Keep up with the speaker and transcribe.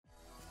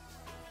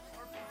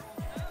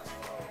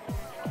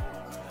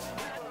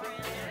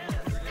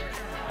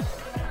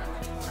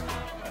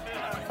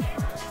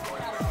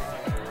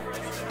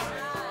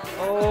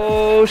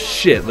Oh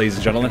shit, ladies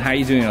and gentlemen, how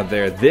you doing out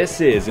there?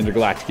 This is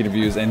Intergalactic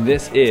Interviews, and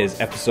this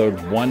is episode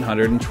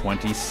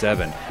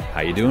 127.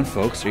 How you doing,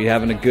 folks? Are you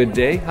having a good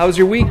day? How was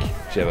your week?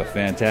 Did you have a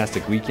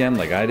fantastic weekend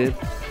like I did?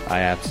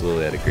 I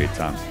absolutely had a great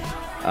time.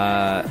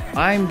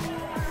 I'm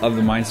of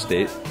the mind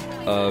state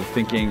of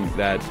thinking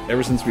that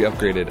ever since we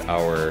upgraded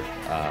our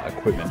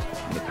equipment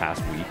in the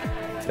past week,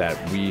 that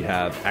we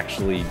have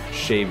actually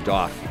shaved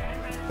off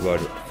about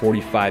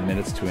 45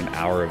 minutes to an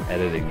hour of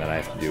editing that I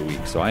have to do a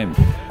week. So I'm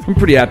a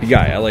pretty happy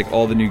guy. I like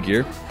all the new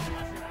gear.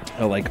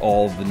 I like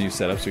all the new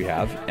setups we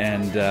have.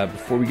 And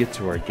before we get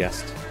to our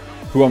guest,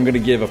 who I'm going to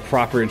give a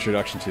proper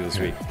introduction to this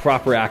week,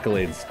 proper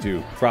accolades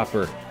due,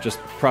 proper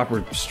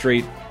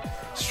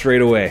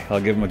straight away. I'll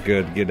give him a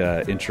good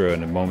intro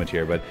in a moment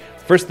here. But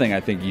first thing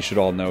I think you should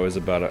all know is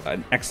about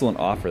an excellent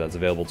offer that's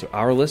available to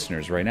our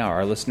listeners right now,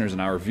 our listeners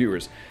and our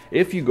viewers.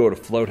 If you go to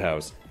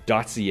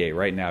floathouse.ca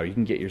right now, you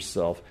can get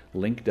yourself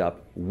linked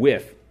up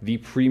with the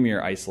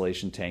premier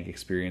isolation tank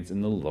experience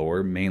in the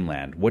Lower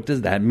Mainland. What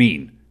does that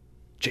mean,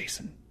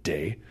 Jason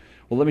Day?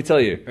 Well, let me tell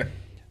you.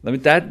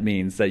 That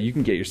means that you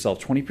can get yourself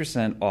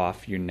 20%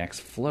 off your next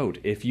float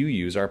if you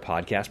use our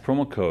podcast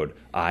promo code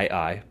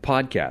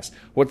IIPodcast.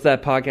 What's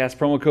that podcast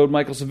promo code,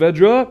 Michael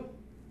Saavedra?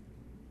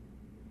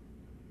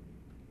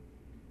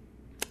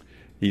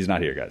 He's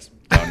not here, guys.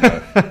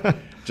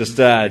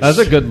 That's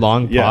a good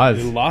long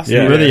pause. You lost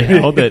You really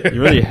held it.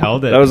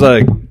 That was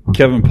a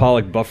Kevin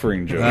Pollak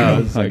buffering joke.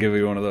 I'll give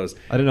you one of those.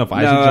 I don't know if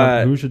I should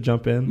jump. Who should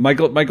jump in?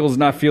 Michael's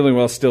not feeling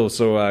well still,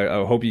 so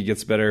I hope he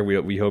gets better.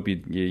 We hope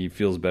he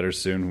feels better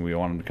soon. We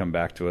want him to come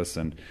back to us,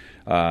 and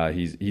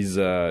he's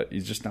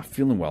just not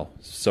feeling well.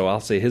 So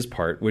I'll say his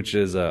part, which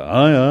is II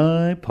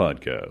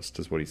podcast,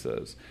 is what he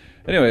says.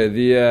 Anyway,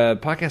 the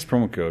podcast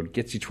promo code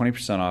gets you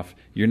 20% off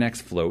your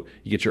next float.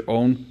 You get your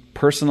own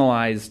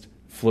personalized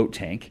float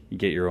tank. You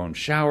get your own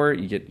shower.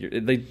 You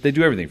get they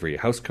do everything for you.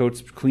 House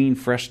coats, clean,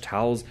 fresh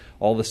towels.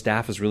 All the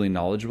staff is really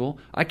knowledgeable.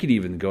 I could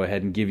even go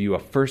ahead and give you a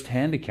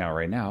first-hand account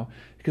right now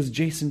because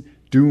Jason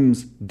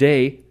Dooms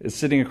Day is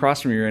sitting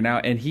across from you right now,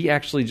 and he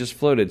actually just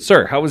floated.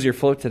 Sir, how was your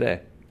float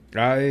today?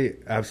 I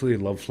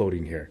absolutely love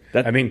floating here.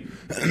 And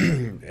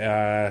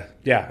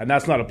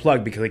that's not a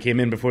plug because I came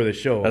in before the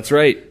show. That's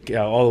right.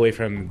 All the way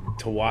from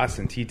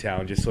Tawas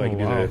T-Town just so I can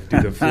do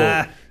the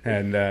float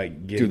and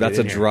get Dude, that's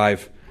in a here.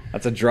 drive.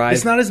 That's a drive.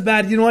 It's not as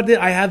bad. You know what?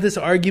 I have this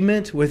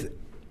argument with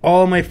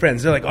all my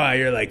friends. They're like, oh,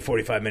 you're like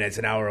 45 minutes,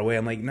 an hour away.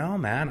 I'm like, no,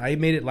 man. I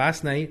made it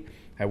last night.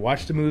 I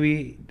watched a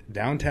movie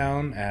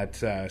downtown at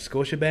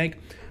Scotiabank.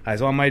 I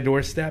was on my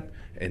doorstep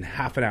in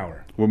half an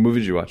hour. What movie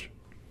did you watch?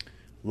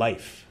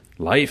 Life.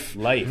 With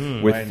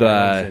Ryan Reynolds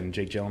and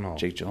Jake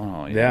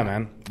Gyllenhaal. Yeah,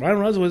 man. Ryan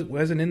Reynolds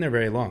wasn't in there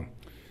very long.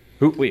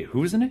 Who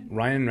was in it?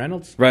 Ryan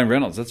Reynolds. Ryan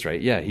Reynolds. That's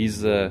right. Yeah,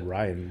 he's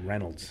Ryan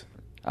Reynolds.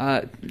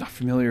 Not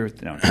familiar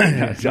with Not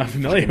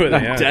familiar with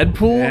him. Yeah.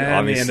 Deadpool. Yeah,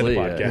 obviously.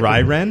 the end of the podcast.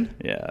 Ryren?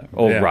 Yeah.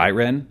 Yeah.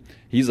 Ryren.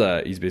 He's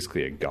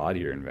basically a god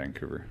here in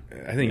Vancouver.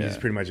 I think he's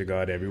pretty much a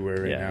god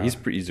everywhere right now. He's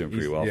doing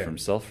pretty well for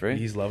himself, right?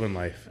 He's loving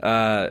life.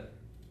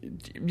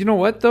 You know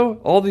what, though?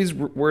 All these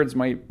words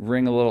might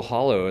ring a little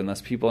hollow unless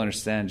people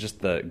understand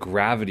just the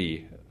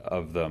gravity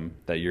of them,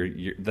 that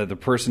that the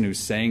person who's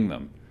saying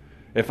them.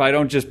 If I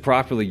don't just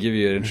properly give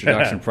you an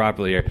introduction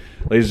properly here,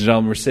 ladies and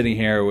gentlemen, we're sitting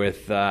here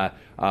with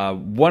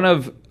one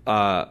of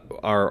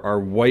our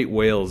white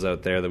whales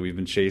out there that we've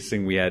been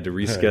chasing. We had to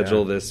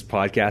reschedule this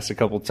podcast a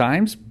couple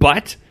times,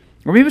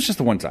 or maybe it's just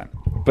the one time,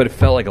 but it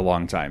felt like a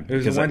long time. It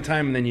was the one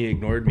time, and then you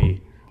ignored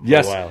me for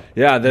yes. a while.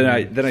 Yeah, then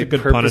I good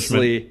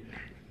purposely... punishment.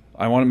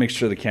 I want to make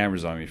sure the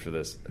camera's on me for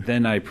this.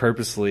 Then I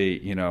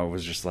purposely,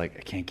 was just like, I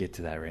can't get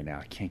to that right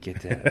now.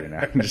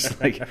 I'm just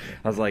like, I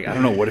was like, I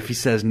don't know. What if he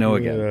says no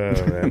again?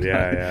 Man.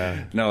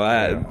 Yeah.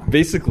 No,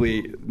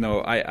 basically, no.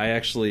 I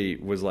actually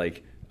was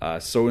like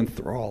so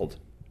enthralled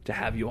to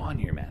have you on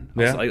here, man.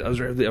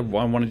 I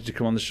wanted you to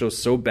come on the show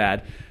so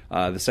bad.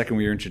 The second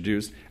we were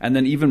introduced, and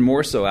then even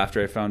more so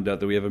after I found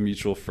out that we have a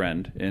mutual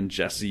friend in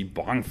Jesse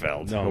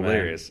Bongfeld.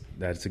 Hilarious. Man.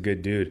 That's a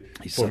good dude.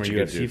 He's former such a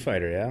good UFC dude.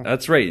 fighter, yeah.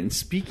 That's right. And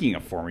speaking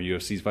of former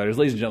UFC fighters,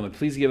 ladies and gentlemen,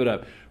 please give it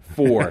up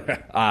for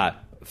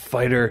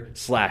fighter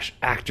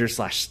 / actor /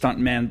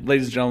 stuntman.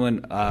 Ladies and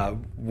gentlemen,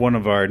 one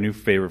of our new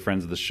favorite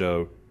friends of the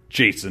show,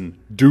 Jason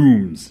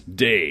Dooms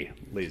Day.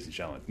 Ladies and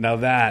gentlemen. Now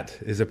that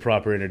is a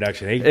proper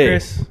introduction. Hey,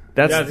 Chris.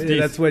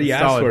 That's what you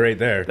asked for right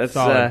there. That's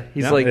solid.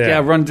 He's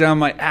run down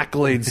my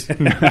accolades.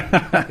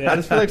 I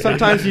just feel like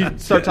sometimes you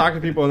start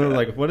talking to people and they're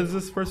like, what is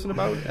this person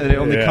about? And it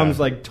only comes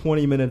like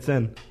 20 minutes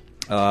in.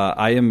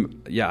 I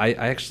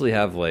actually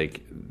have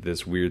like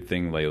this weird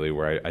thing lately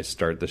where I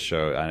start the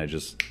show and I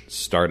just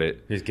start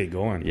it. Just get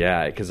going.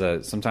 Yeah,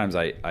 because sometimes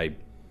I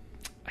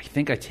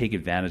think I take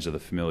advantage of the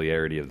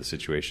familiarity of the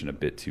situation a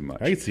bit too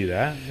much. I can see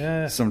that.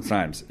 Yeah.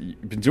 Sometimes.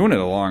 You've been doing it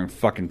a long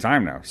fucking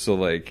time now. So,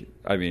 like,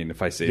 I mean,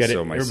 if I say Get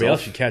so it, myself. everybody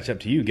else should catch up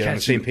to you. Get on the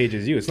Catch same you- page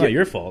as you. It's get- not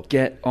your fault.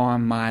 Get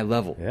on my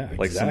level. Yeah,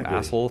 like some exactly.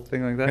 asshole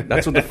thing like that.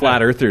 That's what the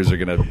flat earthers are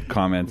going to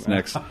comment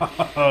next.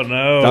 Oh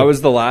no! That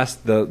was the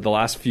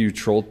last few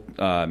troll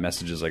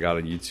messages I got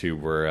on YouTube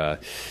were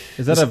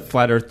Is that a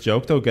flat Earth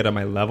joke though? Get on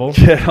my level?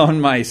 get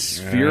on my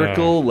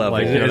spherical level.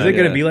 Like, Is Yeah, it going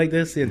to yeah. be like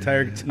this the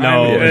entire time?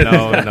 No,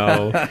 Yeah.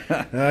 no.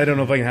 I don't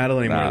know if I can handle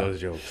any more Nah. of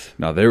those jokes.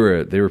 No, they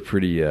were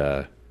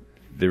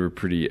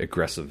pretty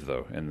aggressive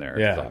though in their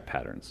Yeah. thought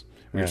patterns.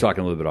 We were Yeah.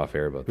 talking a little bit off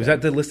air about Was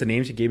that the list of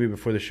names you gave me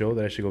before the show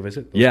that I should go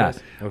visit? Those Yeah.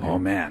 guys? Okay. Oh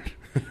man,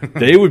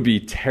 they would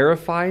be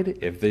terrified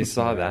if they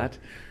saw that,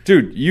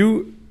 dude.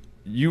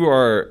 You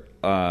are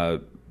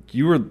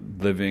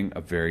living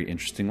a very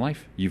interesting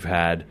life. You've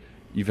had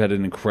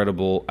an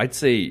incredible. I'd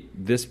say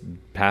this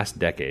past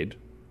decade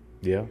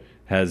Yeah.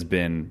 has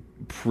been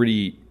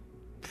pretty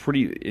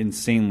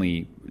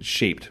insanely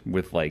shaped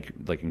with like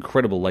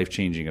incredible life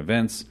changing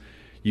events.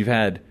 You've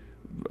had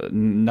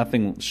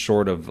nothing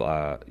short of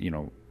a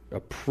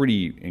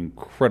pretty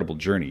incredible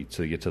journey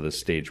to get to the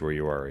stage where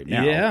you are right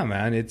now. Yeah,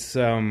 man. It's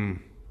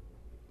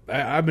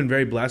I've been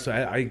very blessed.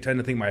 I tend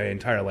to think my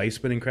entire life's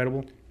been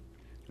incredible.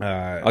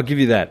 I'll give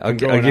you that. I'll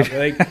Growing give up,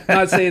 like,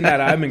 not saying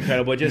that I'm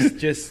incredible, just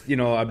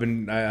I've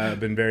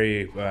been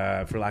very,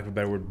 for lack of a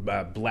better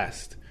word,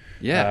 blessed.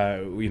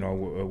 Yeah.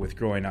 With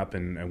growing up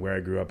and where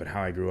I grew up and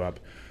how I grew up.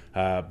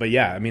 But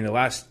yeah, I mean, the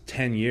last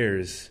 10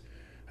 years,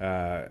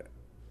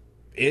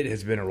 it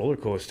has been a roller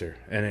coaster,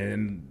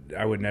 and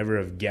I would never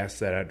have guessed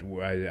that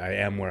I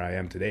am where I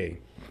am today.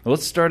 Well,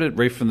 let's start it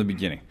right from the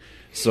beginning.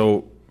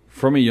 So,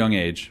 from a young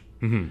age,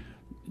 Mm-hmm.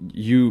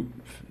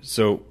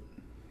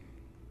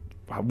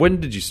 when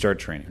did you start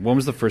training? When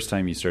was the first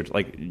time you started?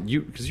 Like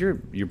because you're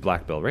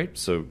black belt, right?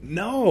 So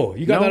No,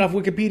 you got No. that off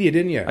Wikipedia,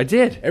 didn't you? I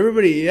did.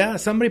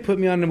 Somebody put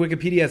me on the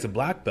Wikipedia as a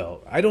black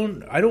belt. I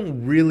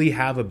don't really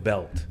have a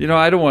belt.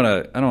 I don't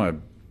want to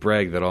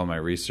brag that all my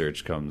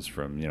research comes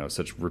from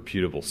such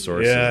reputable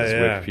sources as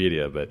Yeah.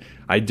 Wikipedia, but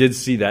I did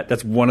see that.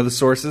 That's one of the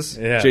sources,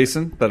 Yeah.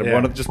 Jason. That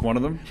Yeah. just one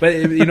of them. But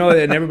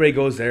and everybody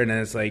goes there, and then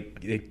it's like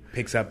it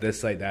picks up this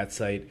site, that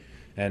site,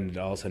 and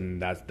all of a sudden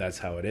that's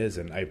how it is,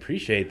 and I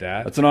appreciate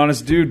that. That's an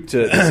honest dude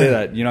to say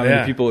that. How many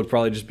Yeah. people would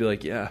probably just be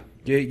like, yeah,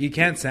 You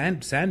can't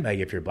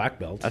sandbag if you're a black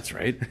belt. that's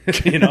right.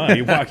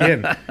 You walk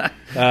in.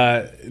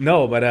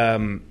 No, but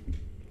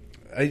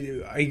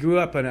I grew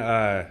up in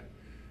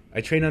I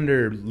trained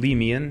under Lee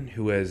Meehan,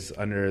 who was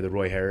under the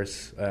Roy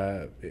Harris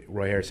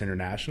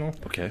International.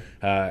 Okay.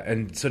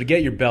 And so to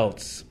get your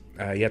belts,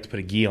 you have to put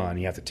a gi on.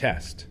 You have to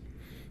test.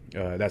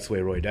 That's the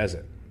way Roy does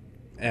it.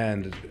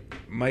 And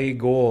my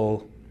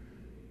goal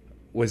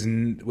was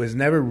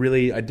never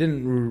really. I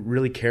didn't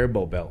really care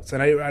about belts,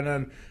 and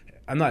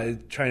I'm not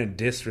trying to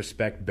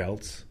disrespect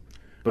belts.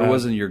 But it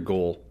wasn't your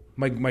goal.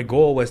 My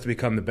goal was to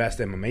become the best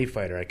MMA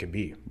fighter I could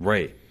be.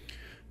 Right.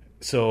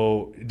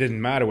 So it didn't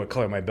matter what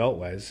color my belt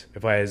was.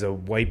 If I was a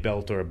white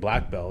belt or a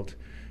black belt,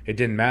 it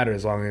didn't matter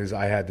as long as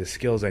I had the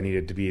skills I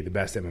needed to be the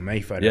best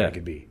MMA fighter Yeah. I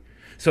could be.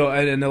 So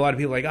and a lot of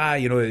people are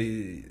like,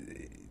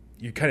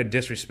 you're kind of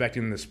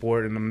disrespecting the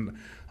sport, and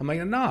I'm like,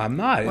 no, I'm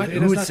not. What? It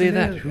Who has would nothing say to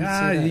that? do- Who would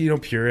say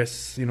that?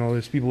 Purists.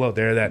 There's people out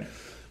there that,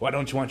 why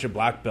don't you want your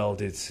black belt?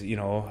 It's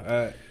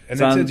and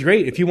Sound- it's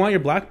great if you want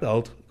your black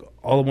belt.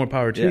 All the more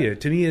power to Yeah. you.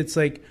 To me, it's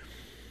like.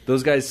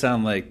 Those guys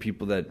sound like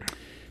people that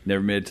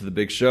never made it to the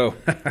big show.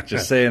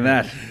 Just saying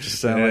that. Just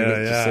sound like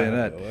just saying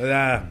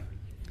that.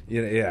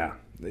 Yeah.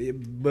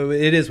 But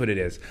it is what it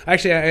is.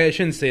 Actually, I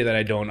shouldn't say that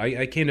I don't.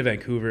 I came to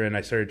Vancouver and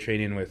I started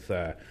training with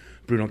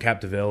Bruno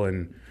Capdeville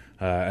and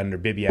under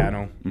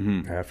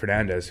Bibiano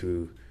Fernandez,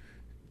 who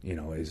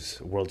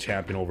is world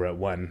champion over at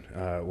one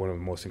of the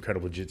most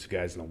incredible jiu-jitsu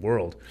guys in the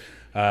world.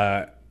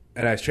 And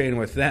I was training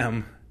with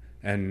them,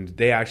 and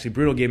they actually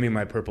Bruno gave me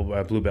my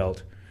blue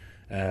belt.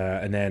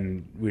 And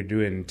then we were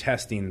doing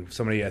testing.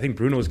 I think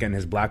Bruno was getting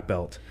his black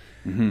belt.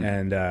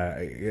 And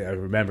I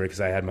remember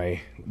because I had my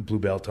blue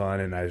belt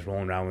on and I was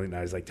rolling around with it and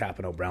I was like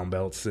tapping out brown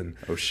belts. And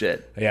Oh,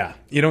 shit. yeah,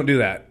 you don't do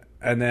that.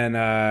 And then,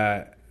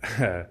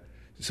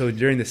 so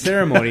during the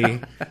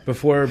ceremony,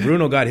 before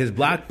Bruno got his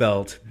black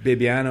belt,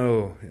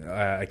 Bibiano,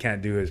 I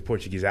can't do his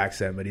Portuguese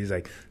accent, but he's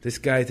like, this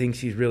guy thinks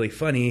he's really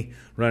funny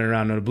running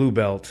around on a blue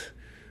belt.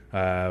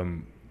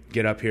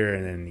 Get up here,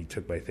 and then he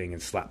took my thing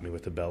and slapped me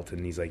with the belt,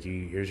 and he's like,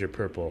 here's your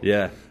purple.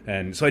 Yeah.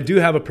 And so I do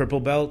have a purple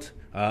belt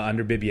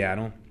under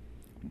Bibiano.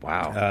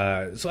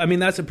 Wow. So I mean,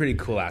 that's a pretty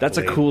cool accolade. That's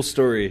a cool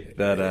story.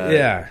 That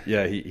Yeah.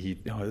 yeah.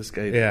 This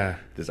guy. Yeah.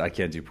 I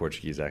can't do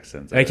Portuguese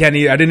accents. I can't. I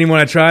didn't even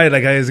want to try.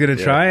 Like I was gonna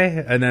Yeah. try,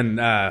 and then.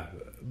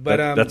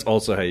 But That's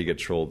also how you get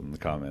trolled in the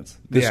comments.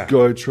 This Yeah.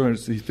 guy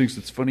he thinks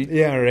it's funny.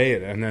 yeah,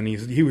 right. And then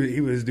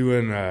he was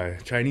doing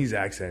Chinese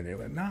accent. It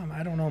went, no,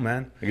 I don't know,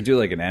 man. I could do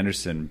like an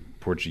Anderson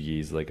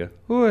Portuguese, like a.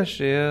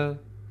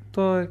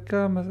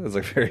 It's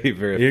like very,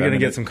 very. You're gonna effeminate.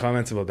 get some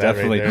comments about that.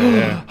 Definitely. Right there.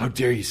 Yeah. How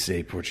dare you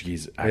say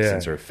Portuguese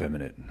accents Yeah. are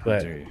effeminate? How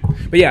But dare you?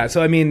 yeah.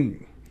 So I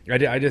mean,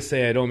 I just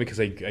say I don't because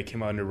I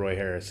came out under Roy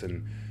Harris,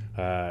 and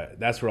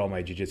That's where all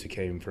my jiu-jitsu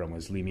came from,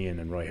 was Lee Meehan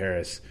and Roy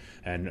Harris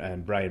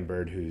and Brian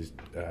Bird, who's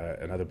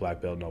another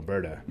black belt in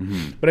Alberta.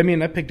 But I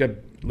mean, I picked up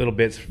little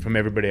bits from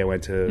everybody I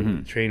went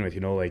to train with,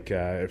 like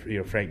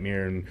Frank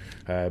Mir and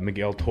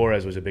Miguel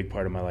Torres was a big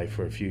part of my life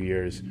for a few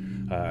years.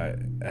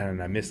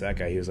 And I miss that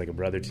guy. He was like a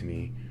brother to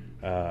me.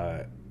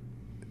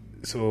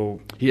 So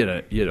he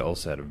had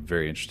also had a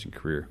very interesting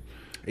career.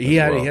 He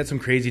had some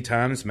crazy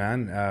times,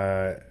 man.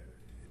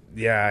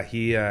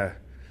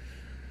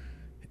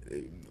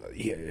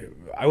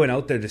 I went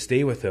out there to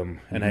stay with him,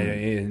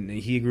 and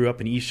he grew up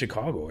in East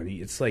Chicago, and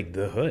it's like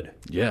the hood.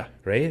 Yeah.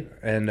 Right?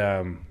 And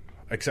I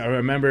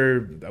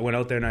remember I went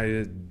out there,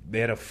 and they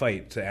had a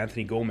fight. So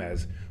Anthony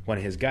Gomez, one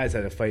of his guys,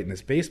 had a fight in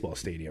this baseball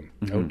stadium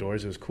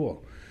outdoors. It was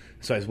cool.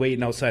 So I was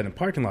waiting outside in the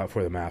parking lot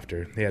for them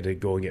after. They had to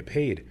go and get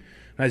paid.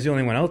 And I was the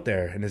only one out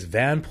there, and this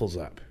van pulls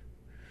up.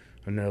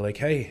 And they're like,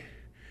 hey,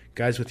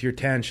 guys with your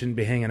tan shouldn't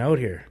be hanging out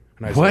here.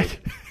 And I was What?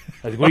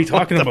 Like, what are you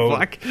talking about?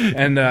 Fuck?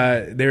 And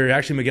they were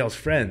actually Miguel's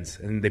friends.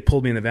 And they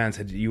pulled me in the van and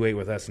said, you wait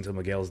with us until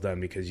Miguel's done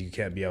because you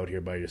can't be out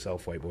here by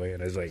yourself, white boy.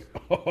 And I was like,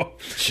 oh,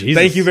 Jesus.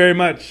 Thank you very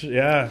much.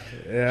 Yeah.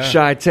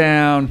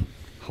 Chi-town.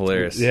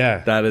 Hilarious. Yeah.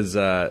 That is,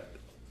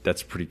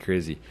 that's pretty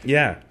crazy.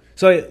 Yeah.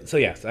 So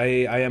yes, I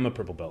am a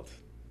purple belt.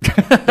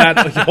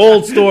 That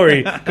whole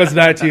story comes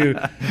back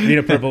to being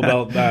a purple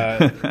belt.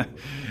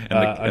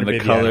 And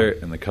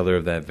the color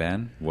of that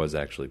van was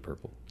actually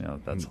purple.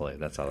 That's hilarious.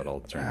 That's how it all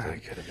turns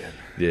out. Could have been.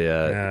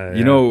 Yeah.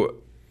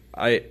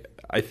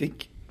 I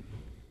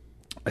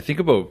think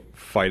about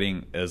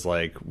fighting as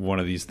like one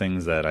of these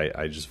things that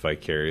I just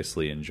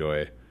vicariously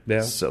enjoy.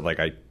 Yeah. So like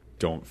I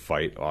don't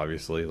fight,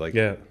 obviously. Like,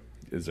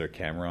 is there a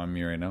camera on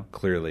me right now?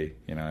 Clearly,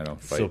 I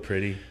don't fight. So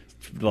pretty.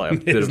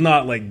 It's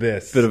not like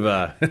this. Bit of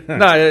a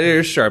no.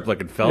 You're a sharp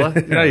looking fella.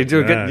 You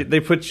do good. They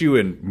put you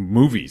in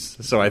movies,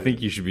 so I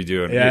think you should be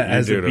doing.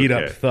 As a beat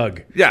okay. up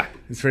thug. Yeah,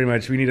 it's pretty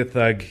much. We need a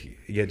thug.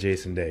 You get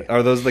Jason Day.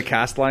 Are those the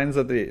cast lines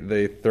that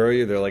they throw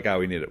you? They're like,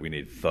 we need it. We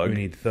need thug. We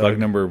need thug. Thug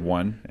number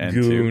 1 and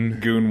Goon. 2.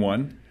 Goon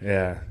 1.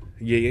 Yeah,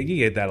 you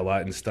get that a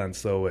lot in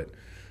stunts, though.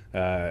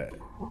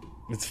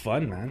 It's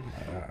fun, man.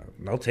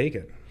 I'll take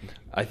it.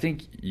 I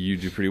think you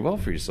do pretty well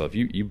for yourself.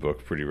 You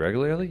book pretty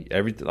regularly.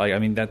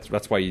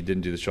 That's why you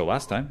didn't do the show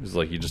last time. It was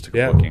like you just took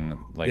a booking.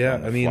 Like,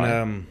 on the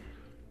fly.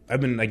 I've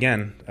been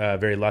again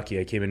very lucky.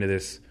 I came into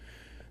this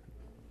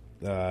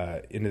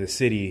into the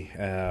city,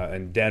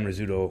 and Dan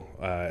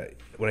Rizzuto.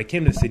 When I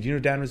came to the city, do you know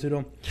Dan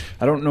Rizzuto?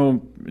 I don't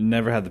know.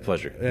 Never had the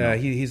pleasure. No.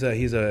 He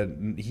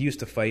used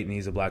to fight, and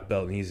he's a black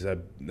belt, and he's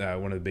one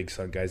of the big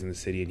stunt guys in the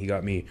city. And he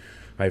got me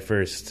my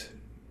first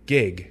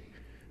gig.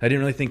 I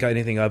didn't really think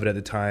anything of it at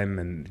the time,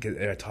 and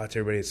I talked to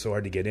everybody. It's so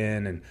hard to get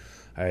in, and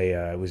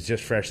I was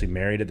just freshly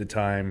married at the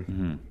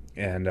time,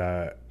 and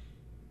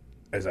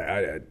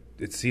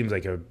it seems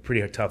like a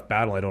pretty tough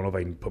battle. I don't know if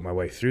I can put my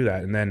way through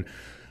that. And then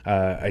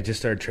I just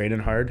started training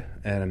hard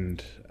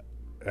and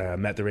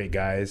met the right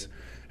guys,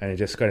 and it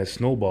just kind of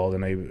snowballed.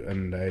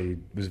 And I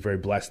was very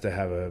blessed to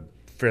have a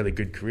fairly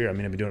good career. I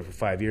mean, I've been doing it for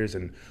 5 years,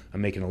 and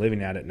I'm making a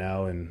living at it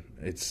now, and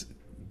it's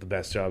the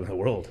best job in the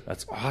world.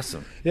 That's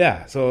awesome.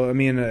 Yeah. So I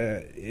mean,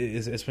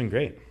 it's been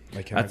great.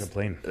 I cannot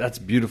complain. That's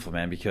beautiful,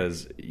 man.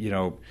 Because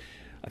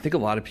I think a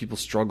lot of people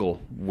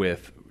struggle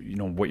with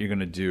what you're going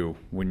to do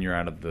when you're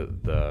out of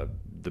the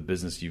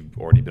business you've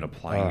already been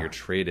applying your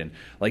trade in.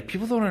 Like,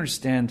 people don't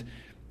understand.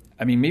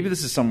 I mean, maybe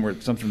this is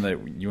something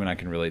that you and I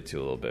can relate to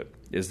a little bit.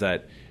 Is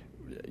that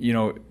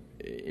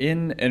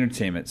in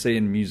entertainment, say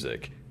in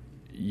music,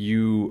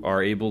 you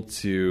are able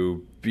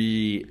to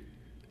be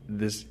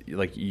this,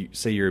 like, you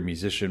say you're a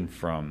musician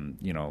from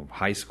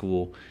high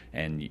school,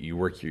 and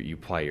you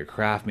apply your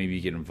craft. Maybe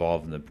you get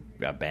involved in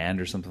a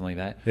band or something like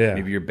that. Yeah.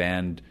 Maybe your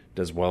band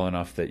does well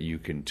enough that you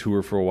can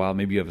tour for a while.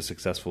 Maybe you have a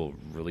successful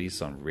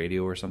release on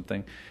radio or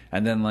something,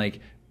 and then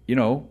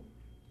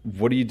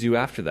what do you do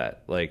after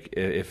that? Like,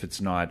 if it's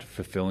not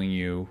fulfilling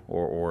you,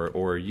 or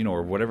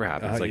whatever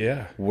happens,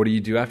 what do you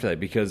do after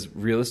that? Because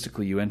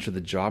realistically, you enter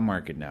the job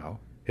market now.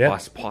 Yeah.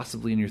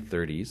 Possibly in your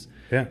 30s,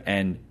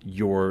 and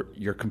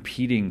you're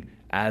competing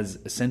as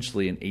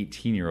essentially an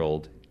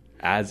 18-year-old,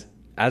 as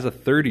a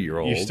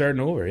 30-year-old. You're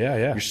starting over,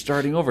 You're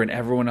starting over, and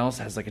everyone else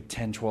has like a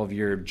 10,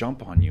 12-year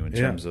jump on you in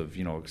terms of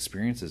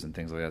experiences and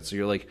things like that. So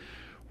you're like,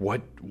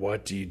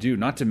 what do you do?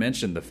 Not to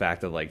mention the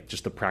fact that, like,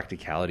 just the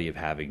practicality of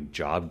having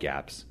job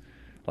gaps.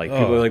 Like,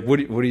 people are like, what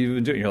are you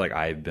even doing? You're like,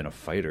 I've been a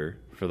fighter.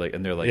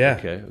 And they're like,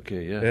 okay,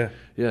 yeah.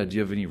 Do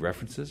you have any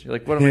references? You're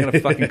like, what am I going to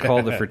fucking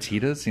call the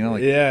Fertitas?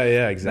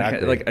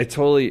 Exactly. Like, I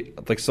totally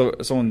so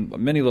on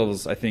many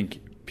levels, I think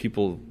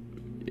people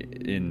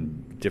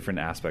in different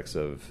aspects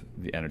of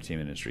the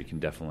entertainment industry can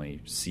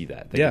definitely see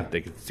that.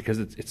 Because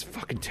it's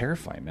fucking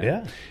terrifying, man.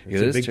 Yeah,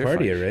 it's a big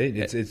part of it, right?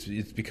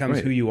 It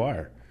becomes who you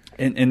are.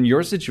 And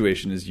your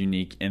situation is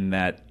unique in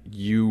that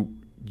you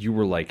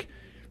were like,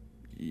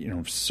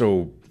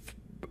 so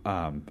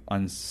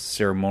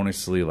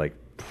unceremoniously, like,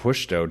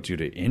 pushed out due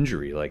to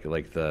injury. Like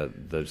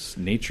the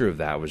nature of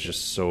that was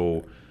just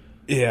so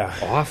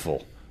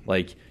awful.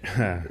 Like,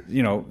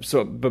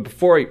 so, but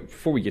before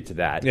we get to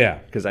that,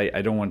 because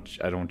I don't want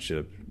you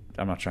to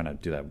I'm not trying to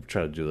do that.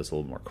 Try to do this a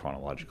little more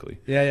chronologically.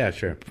 Yeah,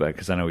 sure.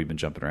 Because I know we've been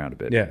jumping around a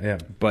bit. Yeah.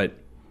 But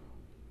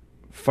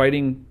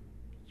fighting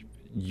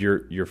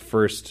your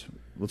first.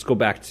 Let's go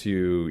back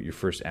to your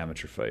first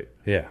amateur fight.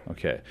 Yeah.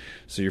 Okay.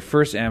 So your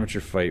first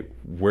amateur fight.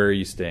 Where are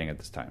you staying at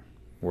this time?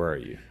 Where are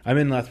you? I'm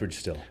in Lethbridge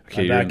still.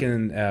 Okay, I'm back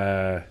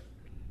in.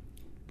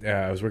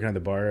 I was working at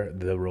the bar,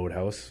 the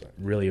Roadhouse,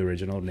 really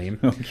original name.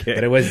 Okay.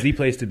 But it was the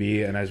place to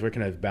be, and I was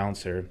working as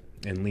bouncer,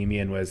 and Lee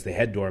Meehan was the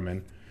head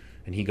doorman,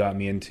 and he got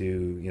me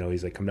into,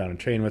 he's like, come down and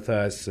train with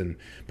us. And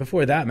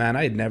before that, man,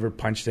 I had never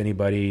punched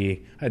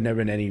anybody. I had never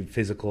been any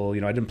physical. I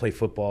didn't play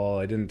football.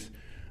 I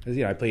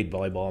played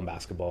volleyball and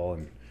basketball,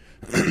 and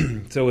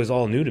so it was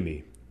all new to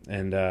me.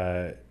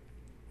 And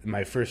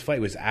my first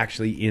fight was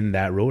actually in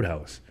that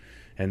Roadhouse,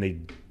 and they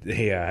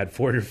had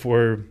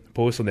 4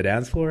 posts on the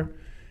dance floor.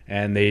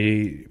 And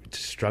they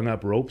strung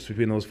up ropes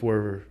between those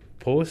 4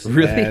 posts.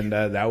 Really? And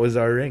that was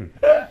our ring.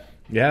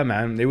 Yeah,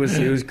 man. It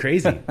was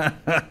crazy.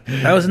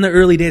 That was in the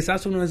early days.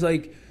 That's when it was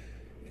like,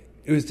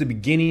 it was the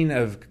beginning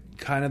of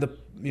kind of the,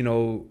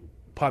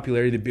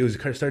 popularity. It was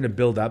kind of starting to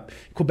build up.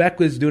 Quebec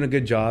was doing a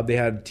good job. They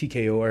had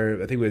TKO, or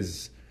I think it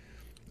was,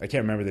 I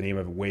can't remember the name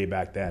of it way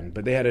back then,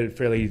 but they had a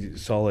fairly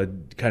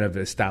solid kind of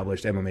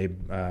established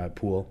MMA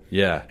pool.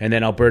 Yeah. And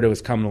then Alberta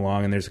was coming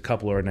along, and there's a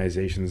couple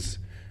organizations.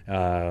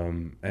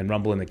 And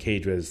Rumble in the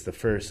Cage was the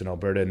first in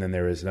Alberta, and then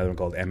there was another one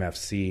called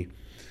MFC,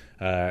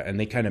 and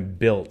they kind of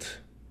built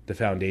the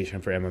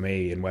foundation for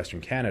MMA in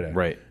Western Canada.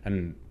 Right.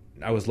 And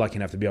I was lucky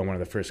enough to be on one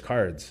of the first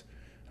cards.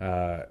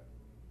 Back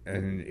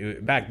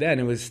then,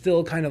 it was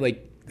still kind of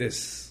like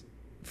this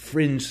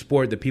fringe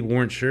sport that people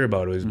weren't sure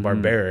about. It was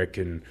barbaric,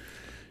 and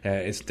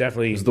it's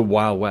definitely... It was the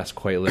Wild West,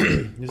 quite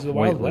literally. This is the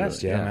Wild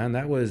West, yeah, man.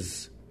 That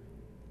was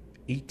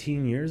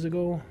 18 years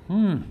ago.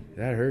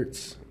 That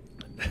hurts.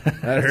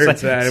 That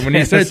hurts, man. When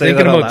you start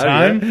thinking about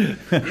time,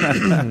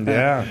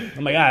 yeah.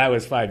 I'm like, that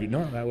was 5 years.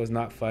 No, that was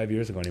not 5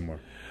 years ago anymore.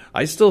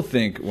 I still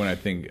think, when I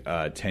think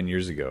 10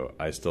 years ago,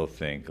 I still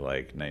think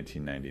like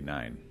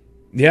 1999.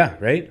 Yeah,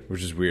 right?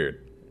 Which is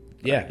weird.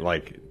 Yeah.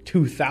 Like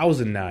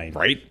 2009.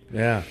 Right?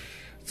 Yeah.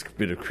 It's a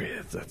bit of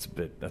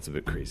that's a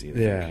bit crazy. I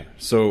yeah. think.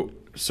 So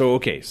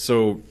okay.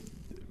 So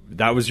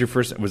that was your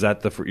first. Was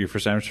that your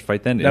first amateur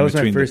fight then? That was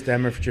my first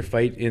amateur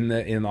fight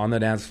on the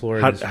dance floor.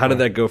 How did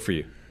that go for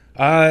you?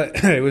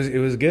 It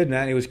was good,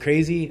 man. It was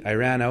crazy. I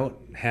ran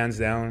out, hands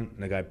down,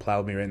 and the guy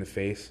plowed me right in the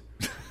face.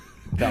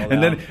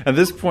 And then at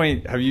this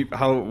point,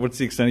 what's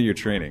the extent of your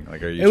training?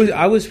 Like,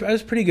 I was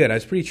pretty good. I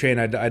was pretty trained.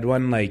 I'd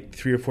won like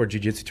 3 or 4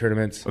 jiu-jitsu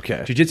tournaments.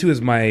 Okay. Jiu-jitsu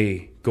was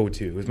my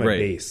go-to. It was my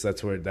base.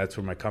 That's where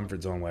my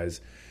comfort zone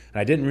was.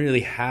 And I didn't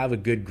really have a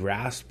good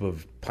grasp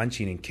of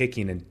punching and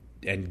kicking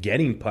and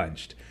getting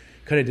punched.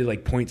 Kind of did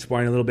like point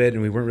sparring a little bit,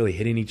 and we weren't really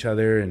hitting each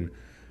other. And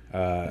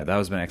that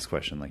was my next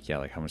question. Like,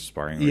 like how much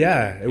sparring?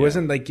 It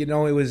wasn't like, it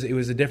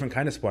was a different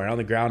kind of sparring. On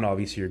the ground,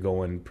 obviously, you're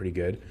going pretty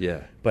good.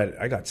 Yeah. But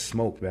I got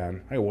smoked,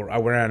 man. I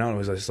ran out and it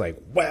was just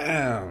like,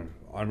 wham!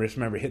 I just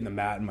remember hitting the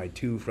mat, and my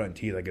 2 front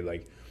teeth,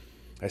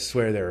 I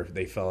swear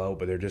they fell out,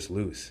 but they're just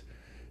loose.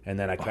 And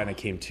then I kind of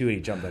came to, and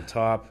he jumped on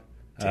top.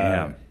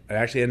 Damn. I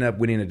actually ended up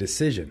winning a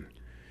decision.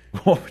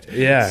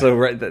 Yeah. So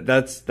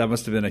that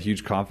must have been a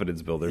huge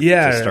confidence builder.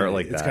 Yeah. To start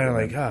like it's that. It's kind of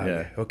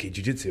like, okay,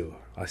 jiu-jitsu.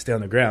 I'll stay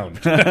on the ground.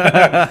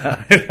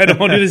 I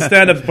don't do the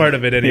stand-up part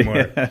of it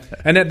anymore. Yeah.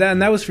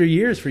 And that was for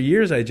years. For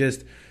years, I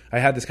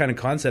had this kind of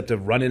concept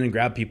of run in and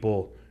grab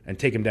people and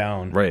take them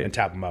down and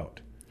tap them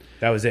out.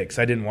 That was it, because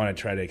I didn't want to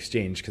try to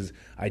exchange, because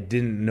I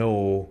didn't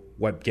know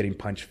what getting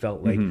punched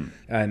felt like. Mm-hmm.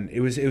 And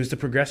it was the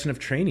progression of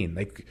training.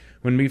 Like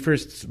when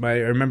I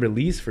remember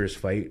Lee's first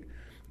fight,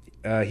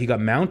 he got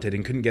mounted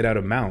and couldn't get out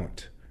of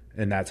mount,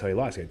 and that's how he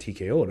lost. He got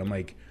TKO'd. I'm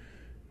like,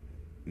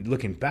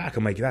 looking back,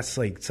 I'm like, that's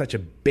like such a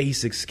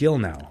basic skill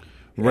now.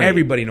 Right.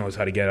 Everybody knows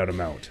how to get out of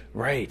mount.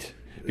 Right.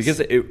 Because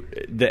the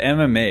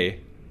MMA,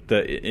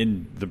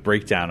 in the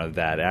breakdown of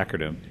that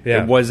acronym,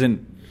 it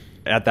wasn't,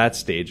 at that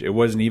stage, it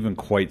wasn't even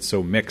quite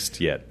so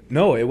mixed yet.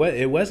 No, it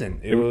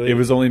wasn't. It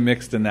was only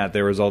mixed in that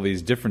there was all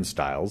these different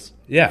styles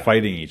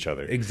fighting each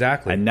other.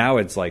 Exactly. And now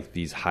it's like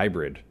these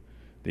hybrid,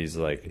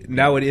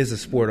 now it is a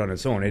sport on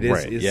its own. It is.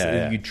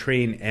 Right. You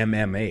train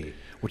MMA,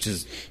 which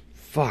is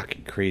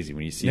fucking crazy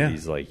when you see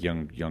these like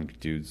young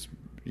dudes.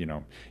 Do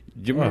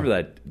you remember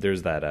that?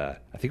 There's that. I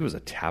think it was a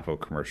Tapo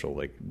commercial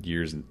like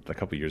a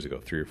couple years ago,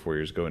 3 or 4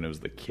 years ago, and it was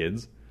the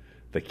kids.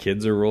 The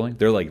kids are rolling.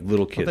 They're like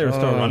little kids. They were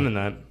still running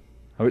that.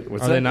 What's Are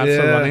that? they not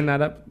still running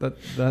that up? That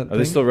Are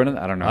they still running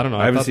that? I don't know.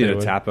 I haven't seen a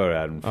Tapo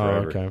ad in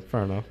forever. Oh, okay.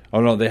 Fair enough.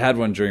 Oh, no. They had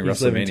one during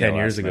WrestleMania 10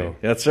 years ago.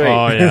 That's right.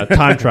 Oh, yeah.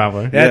 Time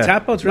traveler.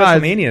 Tapo's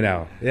WrestleMania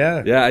now.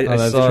 Yeah. Yeah,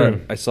 I saw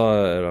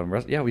it on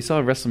we saw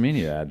a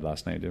WrestleMania ad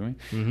last night, didn't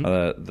we?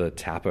 Mm-hmm. The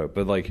Tapo.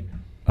 But like,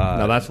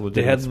 no, that's legit.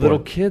 They had little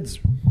kids,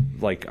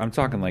 like, I'm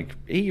talking like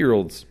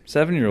 8-year-olds,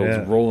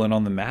 7-year-olds rolling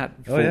on the mat.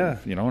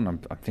 And I'm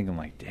thinking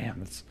like, damn,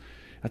 that's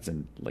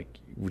like,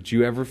 would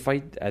you ever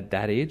fight at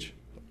that age?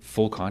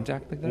 Full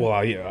contact like that? Well,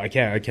 I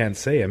can't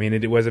say. I mean,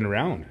 it wasn't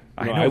around.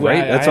 I know,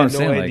 right? That's what I'm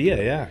saying.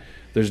 Idea,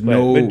 There's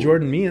no. But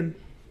Jordan Meehan,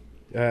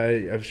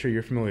 I'm sure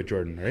you're familiar with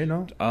Jordan, right?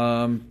 No?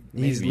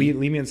 He's maybe.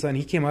 Lee Mian's son.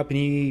 He came up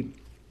and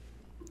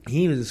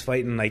he was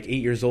fighting like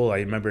 8 years old. I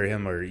remember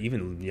him, or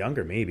even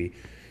younger maybe.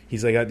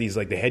 He's like got these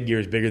like the headgear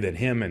is bigger than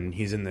him, and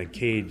he's in the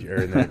cage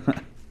or in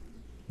the,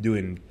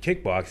 doing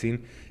kickboxing.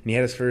 And he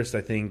had his first,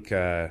 I think,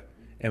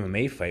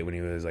 MMA fight when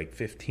he was like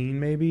 15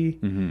 maybe.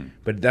 Mm-hmm.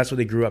 But that's what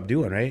they grew up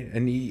doing, right?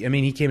 And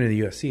he came into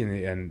the UFC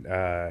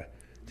and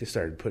just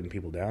started putting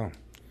people down.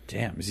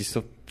 Damn, is he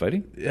still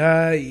fighting?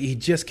 He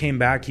just came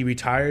back. He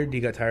retired. He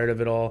got tired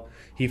of it all.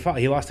 He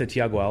lost to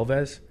Thiago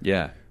Alves.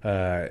 Yeah.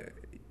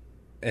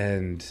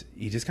 And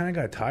he just kind of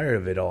got tired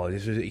of it all.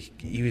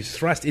 He was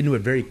thrust into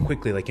it very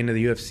quickly, like into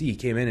the UFC. He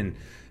came in and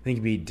I think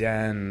he beat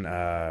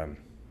Dan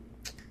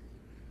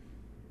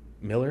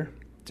Miller.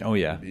 Oh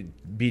yeah,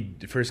 Beat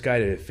the first guy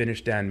to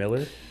finish Dan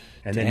Miller.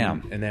 And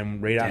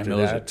then right Dan after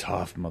Miller's that, a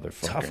tough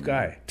motherfucker. tough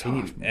guy.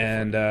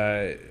 And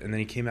then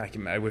he came back.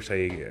 I wish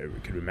I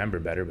could remember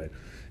better, but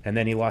and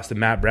then he lost to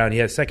Matt Brown. He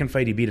had a second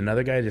fight. He beat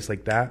another guy just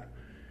like that.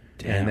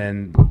 Damn.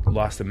 And then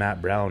lost to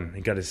Matt Brown.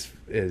 He got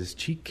his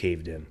cheek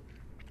caved in.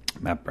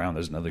 Matt Brown,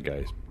 there's another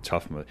guy.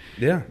 Tough.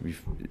 Yeah.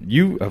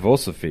 You have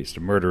also faced a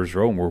murderer's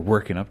row, and we're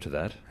working up to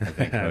that. I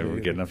think we're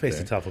getting up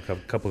Faced there. a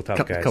couple of tough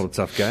guys. Couple of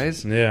tough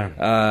guys.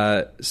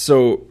 Yeah.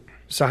 So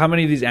how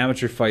many of these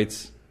amateur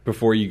fights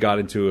before you got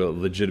into a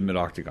legitimate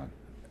octagon?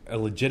 A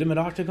legitimate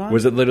octagon?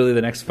 Was it literally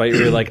the next fight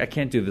where you're like, I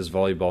can't do this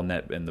volleyball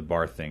net and the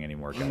bar thing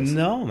anymore, guys?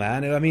 No,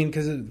 man. I mean,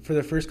 because for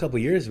the first couple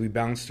of years, we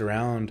bounced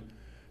around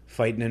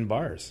fighting in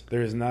bars.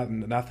 There's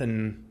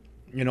nothing,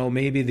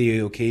 maybe the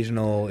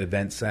occasional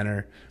event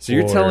center. So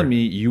you're telling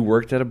me you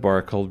worked at a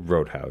bar called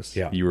Roadhouse.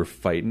 Yeah. You were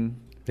fighting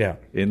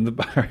in the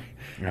bar. I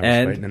was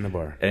fighting in the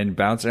bar. And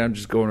bouncing around,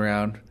 just going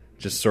around,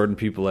 just sorting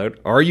people out.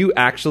 Are you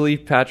actually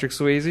Patrick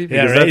Swayze?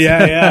 Yeah, right?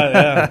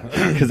 Yeah.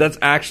 Because that's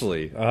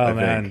actually, oh,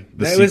 man.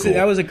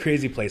 That was a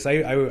crazy place.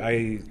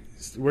 I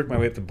worked my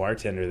way up to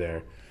bartender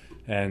there.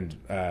 And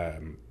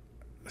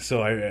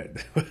so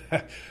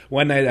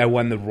one night I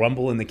won the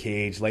Rumble in the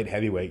Cage light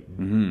heavyweight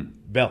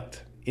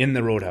belt in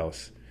the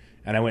Roadhouse.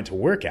 And I went to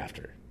work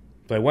after.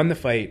 So I won the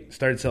fight,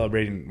 started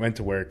celebrating, went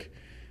to work.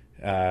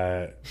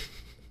 And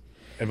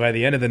by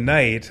the end of the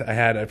night, I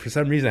had, for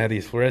some reason, I had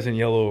these fluorescent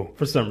yellow.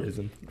 For some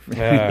reason.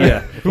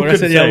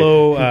 Fluorescent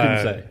yellow. Who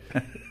can say?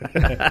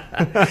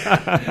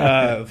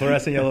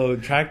 Fluorescent yellow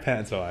track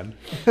pants on,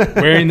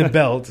 wearing the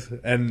belt,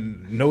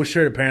 and no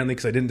shirt apparently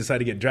because I didn't decide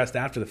to get dressed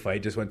after the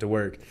fight. Just went to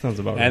work. Sounds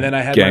about right. And then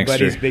I had Gangster. my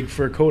buddy's big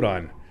fur coat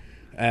on.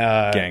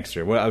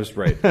 Gangster. Well, I was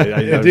right.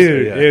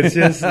 It's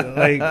just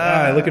like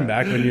looking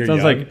back when you're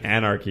Sounds young. like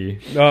anarchy.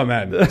 Oh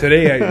man,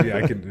 today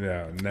I could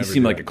never. You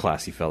seem like a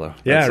classy fellow.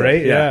 Yeah, That's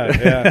right. it.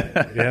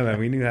 Yeah, man.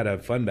 We knew how to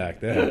have fun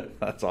back then.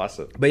 That's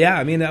awesome. But yeah,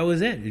 I mean that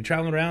was it. You're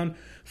traveling around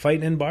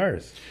fighting in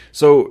bars.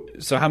 So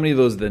how many of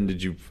those then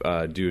did you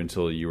do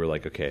until you were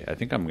like, okay, I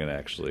think I'm going to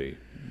actually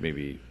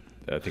maybe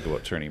think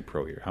about turning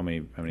pro here? How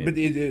many? But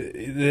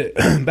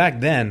back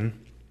then,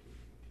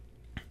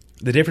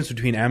 the difference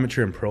between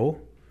amateur and pro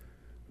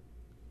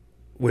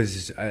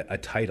was a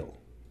title.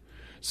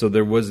 So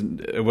it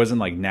wasn't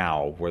like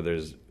now where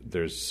there's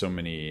so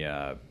many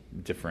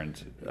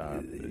different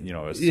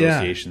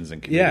associations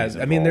and communities.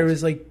 Yeah, I mean there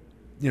was like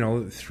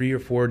 3 or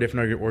 4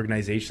 different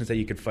organizations that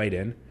you could fight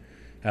in,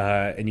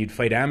 and you'd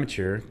fight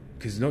amateur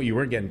because you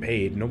weren't getting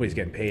paid. Nobody's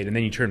getting paid, and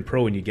then you turn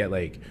pro and you get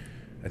like,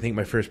 I think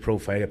my first pro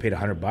fight I paid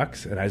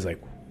 $100, and I was like,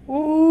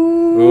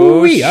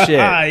 oh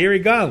shit, here we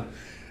go,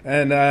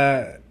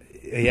 and.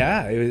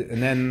 Yeah,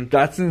 and then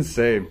that's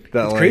insane.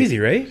 It's crazy,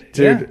 right,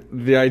 dude? Yeah.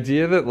 The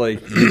idea that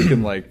like you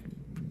can like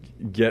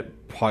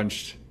get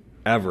punched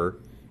ever,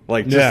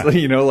 like just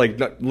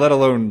let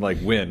alone like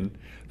win,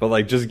 but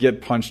like just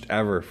get punched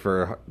ever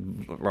for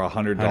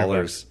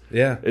 $100.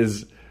 Yeah,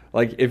 is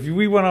like if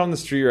we went on the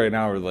street right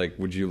now, we're like,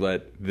 would you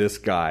let this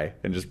guy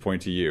and just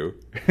point to you?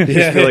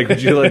 Just be like,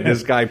 would you let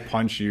this guy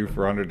punch you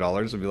for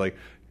 $100? And be like.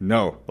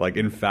 No, like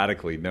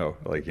emphatically no,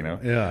 like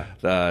Yeah,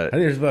 I think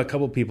there's about a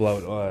couple people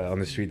out on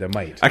the street that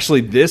might. Actually,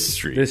 this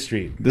street,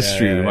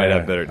 we might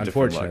have better.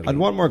 Unfortunately, I'd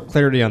want more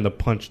clarity on the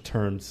punch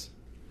terms.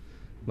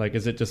 Like,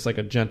 is it just like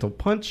a gentle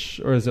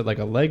punch, or is it like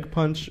a leg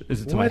punch?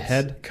 Is it to my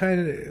head? Kind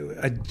of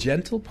a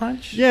gentle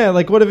punch. Yeah,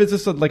 like what if it's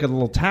just like a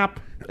little tap?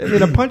 I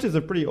mean, a punch is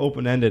a pretty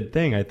open-ended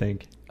thing, I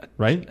think.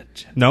 Right?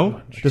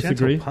 No,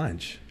 disagree. Gentle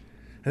punch.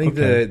 I think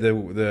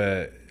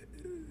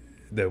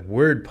the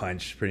word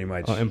punch pretty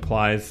much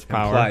implies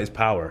power. Implies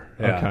power.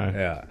 Yeah, okay.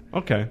 Yeah.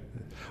 Okay. Well,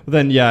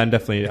 then, yeah, I'm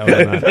definitely out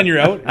on that. Then you're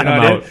out. I'm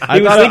out.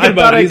 He was thinking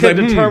about it. He's like,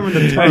 determine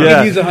the term. I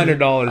could use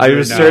 $100. I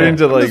was starting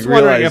to like I'm just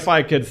wondering realize if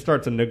I could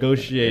start to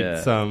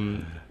negotiate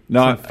some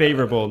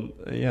favorable.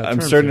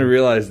 I'm starting to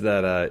realize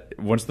that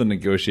once the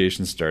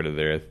negotiations started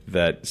there,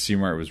 that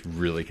C-Mart was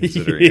really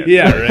considering it.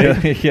 Yeah,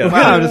 right. Yeah.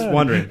 Wow, I'm just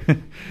wondering.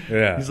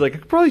 Yeah, he's like, I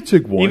could probably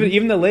take one.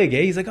 Even the leg.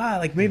 He's like,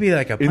 like maybe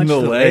like a punch in the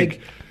to the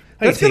leg.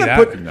 That's gonna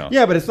put. No.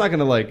 Yeah, but it's not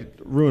gonna like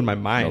ruin my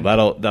mind.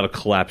 No, that'll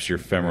collapse your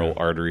femoral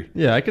artery.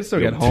 Yeah, I could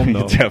still get home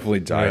though. Definitely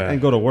die and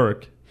go to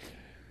work.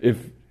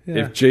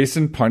 If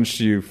Jason punched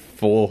you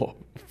full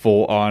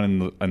full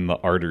on in the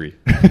artery.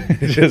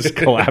 Just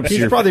collapse He's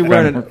your probably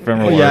wearing an.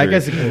 femoral Yeah, I artery.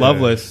 guess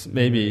gloveless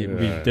maybe would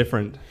be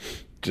different.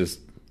 Just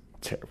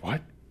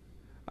what?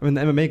 I mean,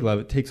 the MMA glove,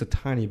 it takes a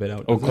tiny bit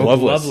out. Oh, doesn't it?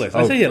 gloveless.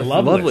 I said you had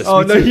Loveless.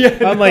 Oh, no, yeah.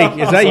 I'm like,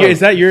 is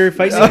that your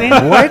fight name?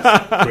 What?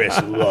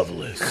 Chris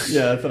Loveless.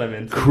 Yeah, that's what I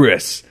meant.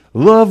 Chris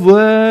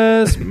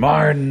Loveless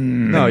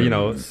Martin.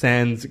 No,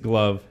 Sans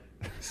glove.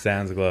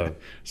 Sans glove.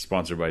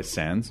 Sponsored by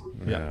Sands.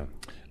 Yeah.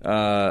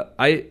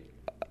 I.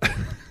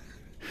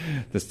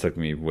 This took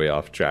me way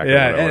off track.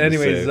 Yeah. of what I wanted to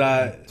Anyways,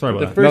 say. Sorry about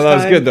the that. first No, that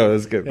was time- good though. That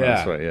was good.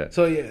 Yeah. Yeah.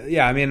 So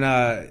yeah, I mean,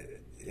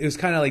 it was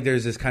kind of like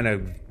there's this kind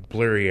of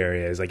blurry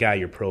area. It's like,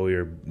 you're pro,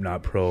 you're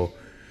not pro,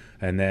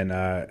 and then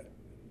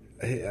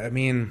I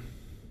mean,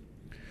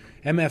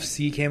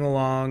 MFC came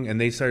along and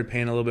they started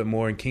paying a little bit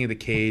more. And King of the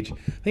Cage,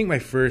 I think my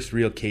first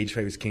real cage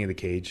fight was King of the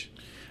Cage.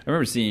 I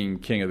remember seeing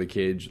King of the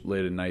Cage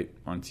late at night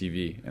on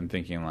TV and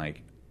thinking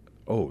like,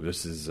 "Oh,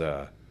 this is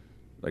a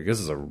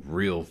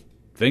real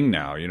thing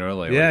now."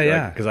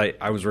 Yeah. Because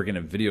I was working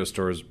at video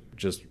stores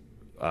just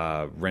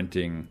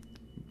renting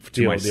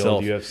to The old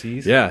myself.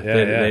 UFCs? Yeah,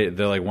 Yeah.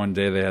 they're like one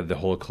day they had the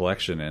whole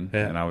collection in,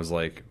 Yeah. and I was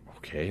like,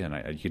 okay, and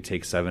you could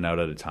take 7 out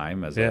at a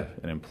time as an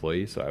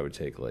employee, so I would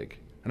take like.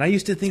 And I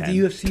used to think 10. the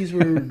UFCs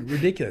were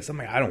ridiculous. I'm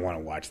like, I don't want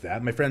to watch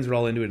that. My friends were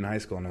all into it in high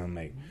school, and I'm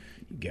like,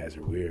 you guys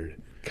are weird.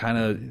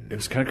 It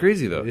was kind of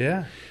crazy though.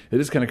 Yeah. It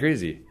is kind of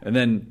crazy. And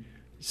then,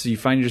 so you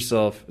find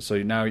yourself,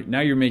 so now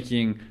you're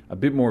making a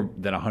bit more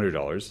than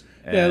 $100.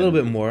 Yeah, a little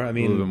bit more. I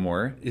mean, a little bit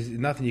more. Is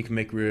nothing you can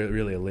make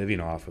really a living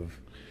off of.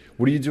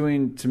 What are you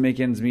doing to make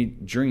ends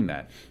meet during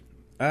that?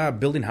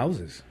 Building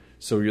houses.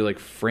 So you're like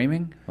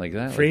framing like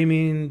that?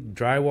 Framing,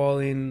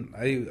 drywalling.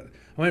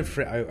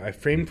 I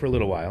framed for a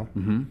little while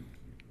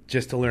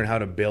just to learn how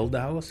to build the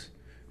house.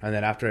 And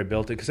then after I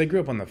built it, because I grew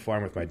up on the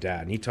farm with my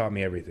dad, and he taught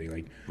me everything,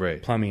 like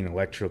Right. plumbing,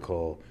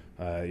 electrical,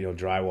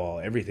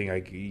 drywall, everything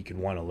you could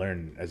want to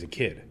learn as a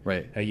kid.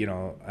 Right.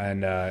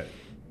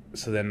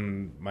 So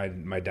then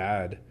my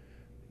dad,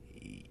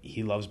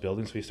 he loves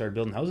building, so we started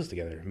building houses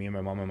together, me and my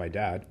mom and my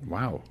dad.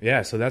 Wow.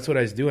 Yeah, so that's what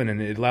I was doing, and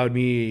it allowed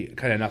me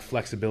kind of enough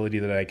flexibility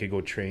that I could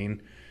go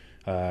train.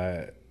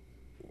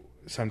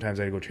 Sometimes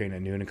I'd go train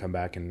at noon and come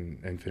back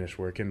and finish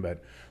working,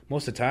 but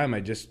most of the time I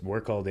just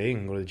work all day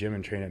and go to the gym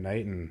and train at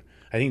night, and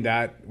I think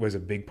that was a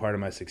big part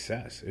of my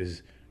success,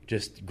 is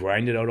just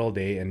grind it out all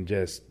day and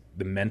just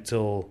the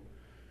mental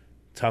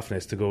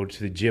toughness to go to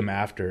the gym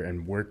after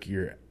and work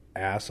your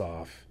ass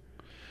off.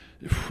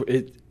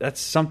 That's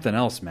something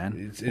else, man.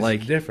 It's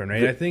like different,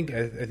 right? I think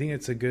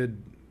it's a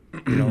good,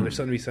 there's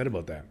something to be said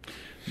about that.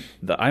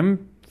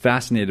 I'm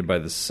fascinated by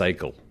the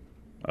cycle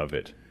of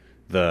it.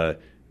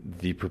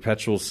 The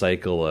perpetual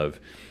cycle of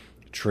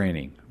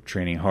training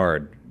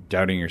hard,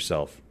 doubting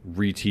yourself,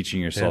 reteaching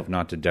yourself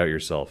not to doubt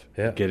yourself,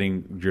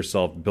 getting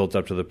yourself built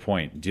up to the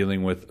point,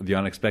 dealing with the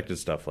unexpected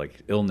stuff like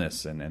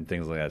illness and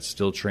things like that,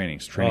 still training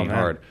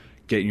hard,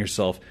 getting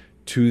yourself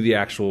to the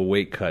actual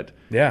weight cut,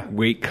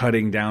 weight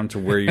cutting down to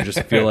where you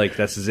just feel like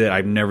this is it,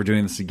 I'm never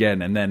doing this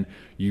again. And then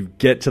you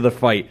get into the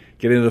fight,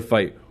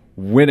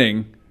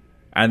 winning,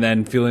 and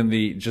then feeling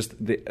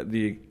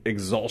the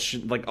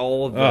exhaustion, like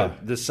all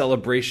of the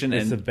celebration.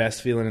 It's and the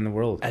best feeling in the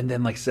world. And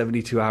then like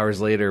 72 hours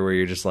later where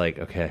you're just like,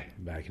 okay,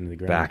 Back into the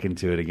ground. back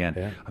into it again.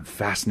 Yeah. I'm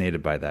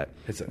fascinated by that.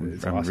 It's I'm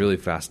awesome. really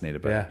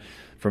fascinated by Yeah. that.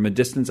 From a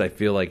distance, I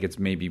feel like it's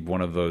maybe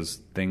one of those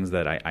things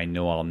that I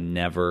know I'll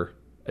never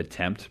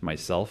attempt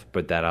myself,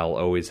 but that I'll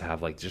always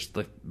have like just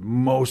the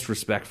most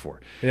respect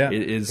for. Yeah.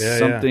 It is Yeah,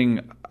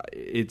 something,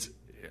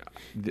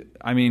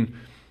 I mean,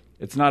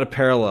 it's not a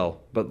parallel,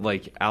 but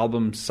like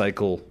album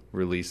cycle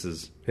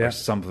releases or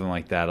something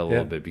like that a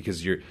little bit,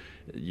 because you're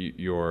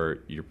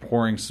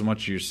pouring so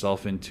much of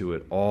yourself into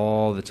it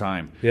all the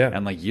time,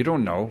 and like you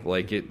don't know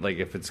like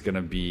if it's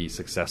gonna be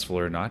successful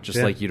or not, just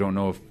like you don't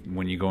know if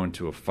when you go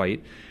into a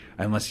fight,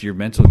 unless your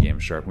mental game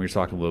is sharp. We were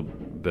talking a little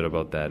bit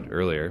about that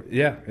earlier.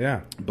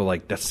 But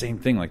like that same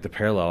thing, like the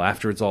parallel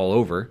after it's all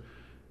over,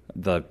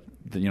 the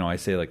I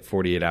say like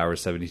 48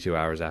 hours, 72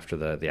 hours after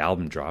the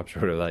album drops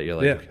or whatever that, you're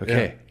like,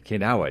 okay,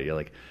 now what? You're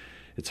like,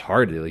 it's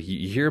hard. Like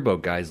you hear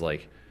about guys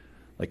like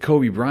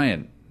Kobe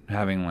Bryant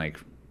having like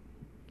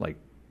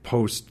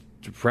post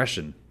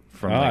depression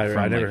from.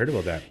 I never heard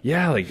about that.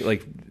 Yeah, like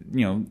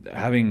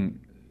having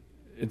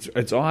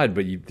it's odd,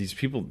 but these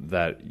people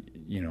that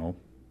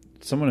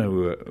someone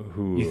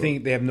who You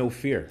think they have no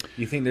fear.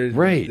 You think there's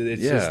Right,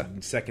 it's yeah.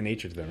 just second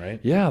nature to them, right?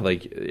 Yeah,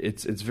 like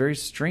it's very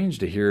strange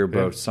to hear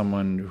about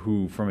someone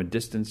who from a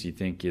distance you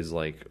think is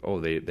like, oh,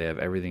 they have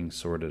everything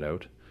sorted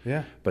out.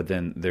 Yeah. But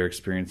then they're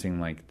experiencing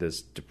like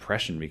this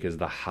depression because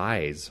the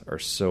highs are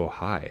so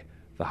high.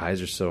 The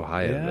highs are so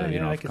high Yeah,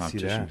 of I of can see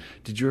competition. that.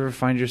 Did Did you ever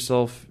find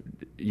yourself,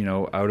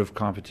 out of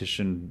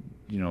competition,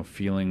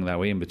 feeling that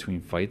way in between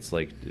fights,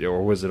 like,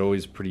 or was it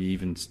always pretty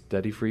even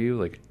steady for you?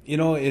 Like,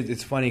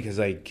 It's funny because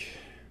like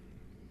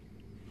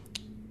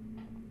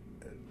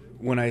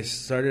when I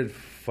started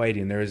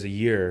fighting, there was the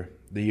year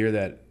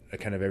that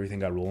kind of everything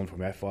got rolling for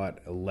me. I fought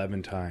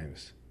 11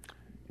 times.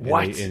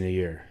 What? In a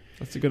year?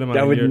 That's a good amount.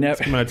 That of would year. never- That's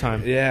a good amount of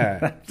time.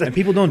 Yeah, and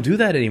people don't do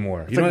that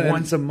anymore. It's like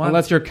once a month.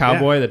 Unless you're a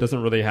cowboy, that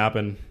doesn't really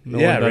happen. No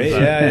yeah, one does right.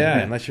 that. Yeah.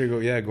 Unless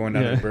you're going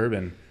down to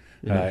Bourbon.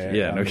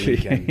 Yeah, on no the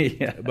kidding. weekend.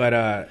 Yeah. But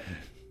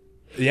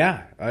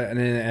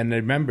and I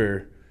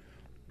remember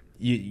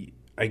I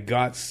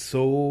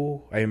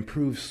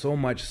improved so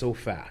much so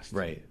fast,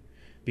 Right.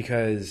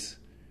 because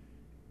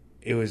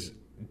it was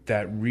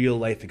that real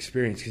life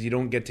experience, because you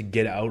don't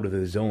get out of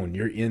the zone.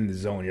 You're in the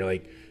zone. You're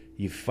like,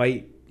 you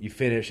fight, you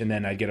finish, and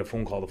then I get a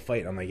phone call to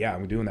fight. I'm like, yeah,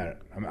 I'm doing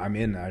that. I'm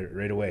in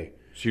right away.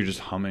 So you're just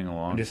humming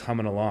along. I'm just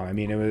humming along. I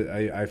mean,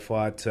 I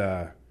fought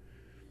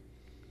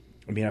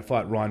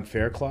Ron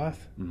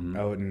Faircloth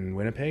out in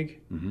Winnipeg.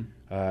 Mm-hmm.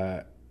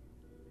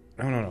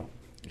 No.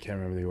 I can't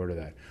remember the order of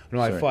that. No,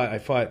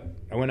 Sorry.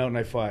 I went out and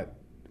I fought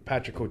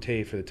Patrick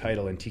Cote for the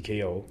title in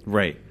TKO.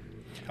 Right.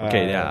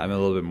 Okay, yeah, I'm a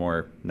little bit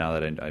more now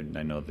that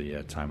I know the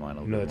timeline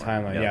a little bit more.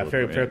 Timeline. Yeah, a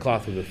little bit,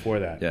 Faircloth was before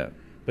that. Yeah.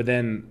 But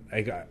then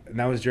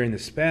that was during the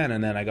span,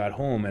 and then I got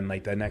home, and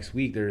like that next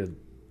week, they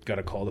got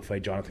a call to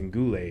fight Jonathan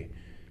Goulet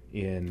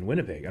in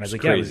Winnipeg, and I was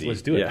like, crazy. yeah,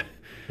 let's do it. Yeah.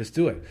 Let's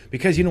do it.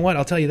 Because you know what?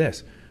 I'll tell you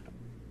this.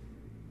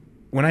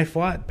 When I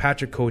fought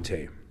Patrick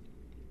Cote,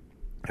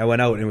 I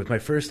went out, and it was my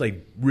first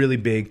like really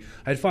big.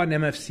 I'd fought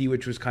in MFC,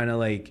 which was kind of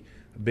like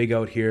big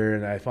out here,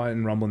 and I fought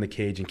in Rumble in the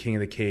Cage and King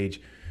of the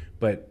Cage,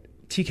 but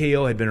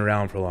TKO had been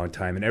around for a long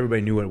time, and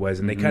everybody knew what it was,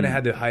 and they kind of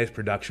had the highest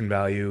production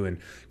value, and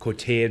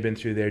Cote had been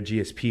through there,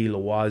 GSP,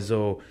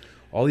 Loiseau,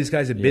 all these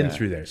guys had been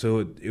through there.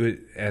 So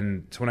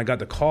so when I got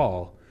the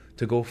call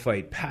to go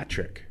fight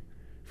Patrick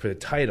for the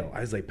title,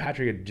 I was like,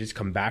 Patrick had just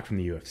come back from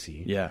the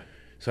UFC. Yeah.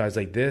 So I was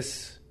like,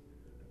 this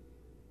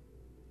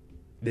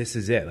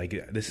is it.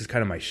 Like, this is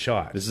kind of my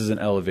shot. This is an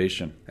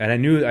elevation. And I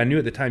knew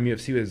at the time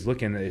UFC was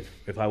looking,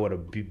 if I would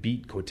have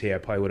beat Cote, I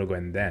probably would have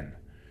gone then,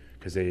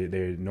 because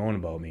they're known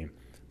about me.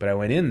 But I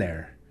went in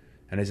there,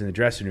 and I was in the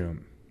dressing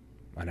room,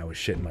 and I was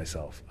shitting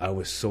myself. I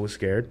was so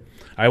scared.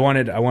 I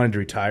wanted to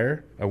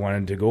retire. I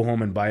wanted to go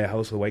home and buy a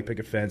house with a white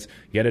picket fence,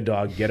 get a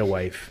dog, get a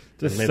wife.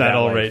 Just live that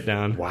settle life. right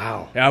down.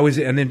 Wow.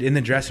 And then in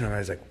the dressing room, I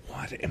was like,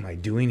 what am I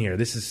doing here?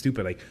 This is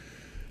stupid. Like,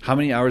 How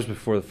many hours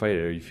before the fight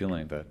are you feeling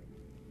like that?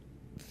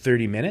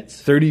 30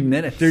 minutes? 30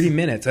 minutes. 30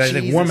 minutes. I was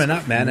like Jesus warming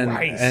up, man.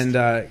 Christ.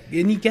 And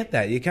you get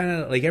that. You kind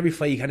of, like every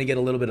fight, you kind of get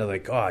a little bit of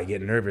like, oh, I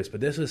get nervous.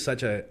 But this was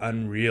such an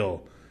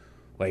unreal,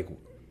 like,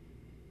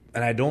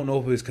 and I don't know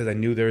if it was because I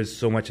knew there was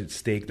so much at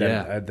stake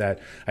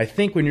that I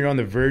think when you're on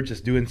the verge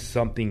of doing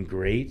something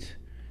great,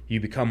 you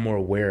become more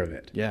aware of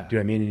it. Yeah. Do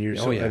you know what I mean?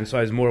 And and so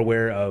I was more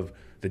aware of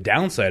the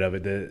downside of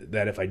it,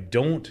 that if I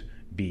don't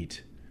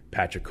beat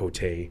Patrick Cote,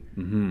 should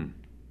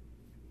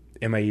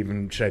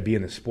I be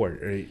in the sport?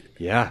 Right?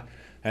 Yeah.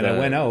 And I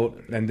went out,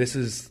 and this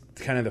is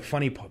kind of the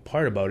funny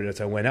part about it, is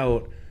I went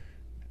out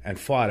and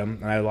fought him,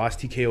 and I lost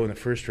TKO in the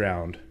first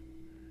round.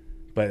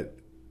 But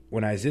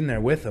when I was in there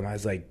with him, I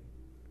was like,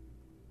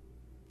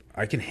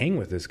 I can hang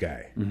with this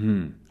guy.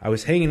 Mm-hmm. I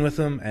was hanging with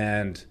him,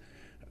 and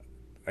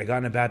I got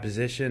in a bad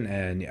position,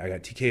 and I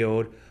got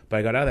TKO'd. But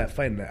I got out of that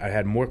fight, and I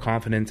had more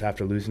confidence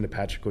after losing to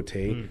Patrick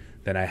Cote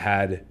than I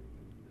had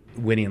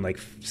winning like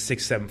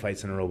 6-7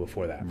 fights in a row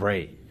before that.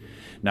 Right.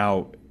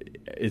 Now,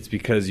 it's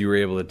because you were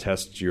able to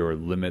test your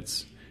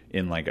limits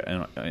in I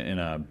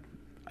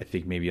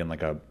think maybe in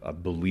like a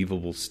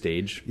believable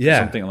stage. Yeah.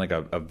 Something like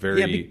a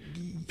very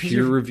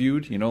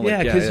peer-reviewed,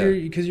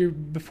 because you're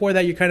before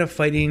that you're kind of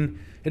fighting.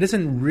 It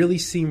doesn't really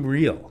seem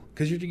real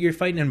because you're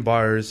fighting in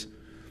bars.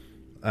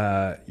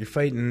 You're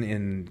fighting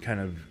in kind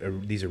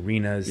of these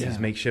arenas, these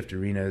makeshift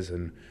arenas,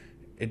 and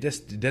it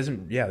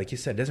doesn't. Yeah, like you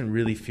said, it doesn't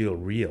really feel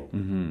real.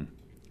 Mm-hmm.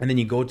 And then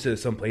you go to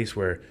some place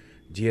where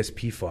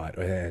GSP fought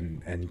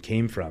and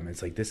came from.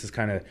 It's like this is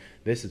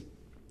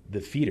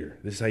the feeder.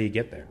 This is how you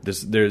get there.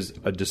 There's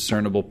a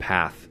discernible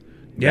path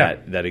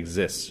that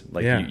exists.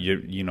 Like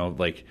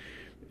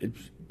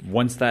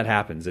once that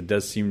happens, it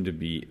does seem to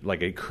be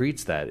like it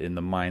creates that in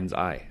the mind's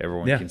eye.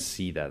 Everyone can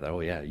see that. Oh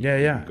yeah, you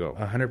can go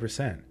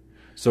 100%.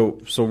 So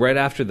right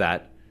after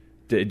that,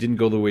 it didn't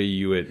go the way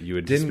you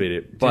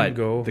anticipated, but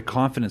the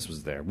confidence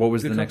was there. What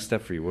was the next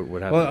step for you?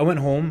 What happened? Well, I went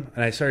home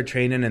and I started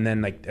training, and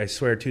then like I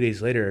swear 2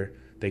 days later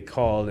they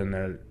called,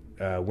 and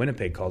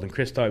Winnipeg called, and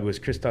it was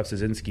Christoph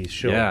Szynski's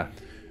show. Yeah,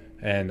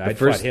 and I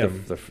fought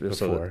him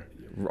before.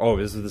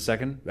 This is the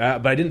second,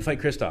 but I didn't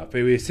fight Christoph.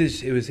 It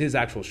was his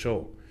actual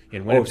show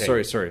in Winnipeg.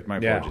 Oh, sorry, my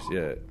apologies.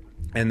 Yeah,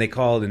 and they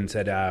called and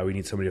said we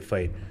need somebody to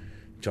fight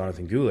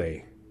Jonathan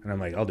Goulet, and I'm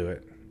like, I'll do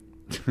it.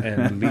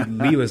 And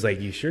Lee was like,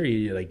 "You sure?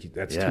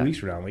 That's 2 weeks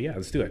from now." I'm like, "Yeah,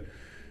 let's do it."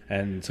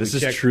 And so this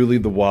is truly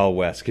the Wild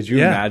West. Could you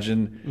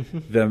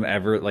imagine them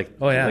ever like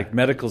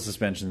medical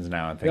suspensions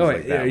now and things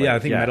like that? I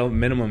think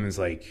minimum is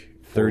like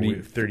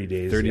 30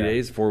 days. 30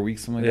 days, 4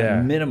 weeks, something like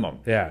that. Minimum.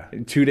 Yeah.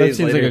 2 days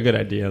That seems later. like a good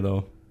idea,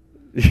 though.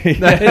 It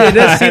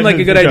does seem like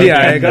a good idea.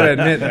 I gotta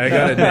admit.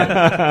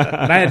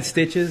 And I had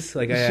stitches.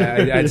 Like I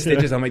had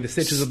stitches. I'm like, the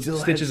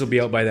stitches will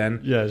be out by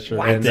then. Yeah,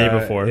 sure. And, the day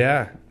before.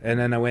 Yeah. And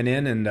then I went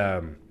in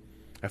and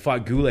I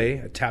fought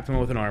Goulet. I tapped him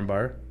with an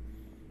armbar,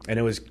 and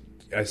it was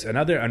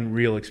another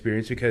unreal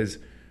experience because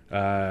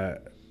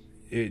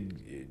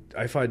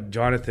I fought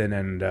Jonathan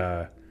and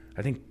I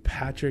think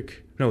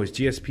Patrick. No, it was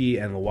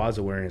GSP and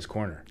Loazo were in his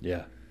corner.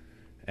 Yeah.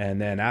 And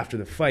then after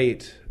the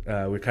fight,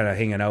 we're kind of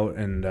hanging out,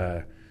 and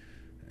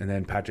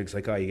then Patrick's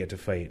like, "Oh, you get to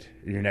fight.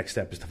 Your next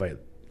step is to fight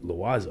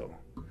Loazo."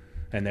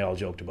 And they all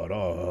joked about,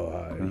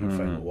 you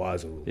fight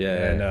Loazo.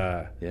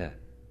 Yeah.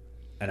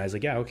 And I was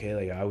like, yeah, okay,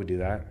 like I would do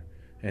that.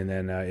 And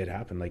then it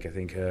happened. Like I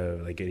think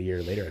like a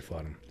year later, I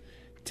fought him.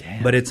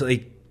 Damn. But it's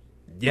like,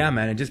 yeah,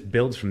 man, it just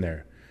builds from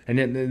there. And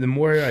then the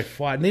more I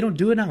fought, and they don't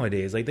do it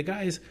nowadays. Like the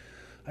guys,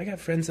 I got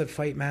friends that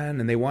fight, man,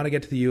 and they want to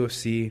get to the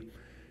UFC,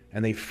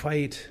 and they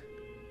fight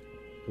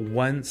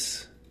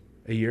once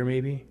a year,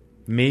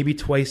 maybe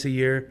twice a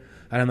year.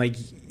 And I'm like,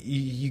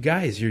 you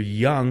guys, you're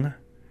young.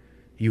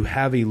 You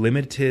have a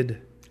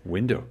limited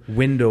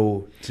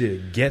window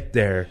to get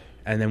there.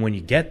 And then when you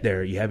get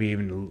there, you have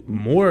even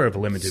more of a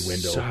limited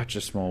window. Such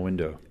a small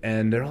window.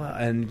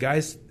 And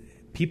guys,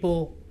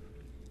 people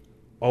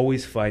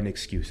always find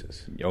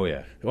excuses. Oh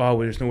yeah.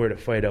 Oh, there's nowhere to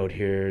fight out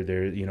here.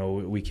 There,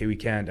 we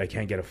can't. I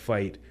can't get a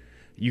fight.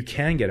 You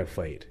can get a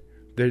fight.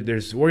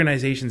 There's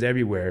organizations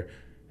everywhere.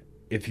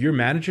 If your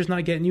manager's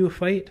not getting you a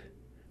fight,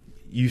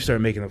 you start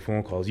making the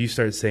phone calls. You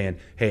start saying,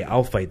 "Hey,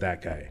 I'll fight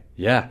that guy."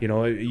 Yeah.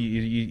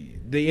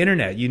 The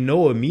internet.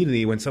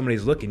 Immediately when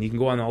somebody's looking. You can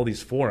go on all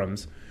these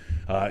forums.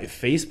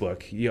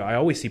 Facebook, I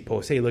always see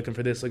posts, hey, looking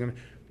for this,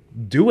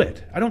 do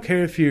it. I don't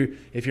care if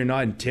you're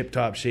not in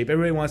tip-top shape.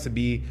 Everybody wants to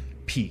be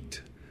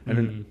peaked. And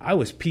then I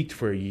was peaked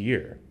for a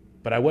year,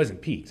 but I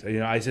wasn't peaked.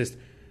 I just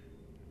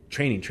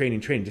training.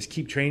 Just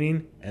keep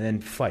training and then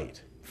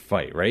fight.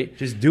 Fight, right?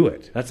 Just do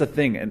it. That's the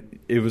thing. And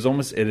it was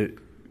almost, it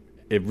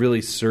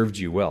really served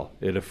you well.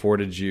 It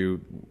afforded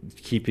you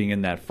keeping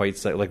in that fight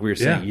site. Like we were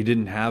saying, you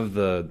didn't have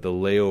the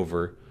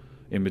layover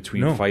in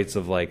between fights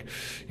of like,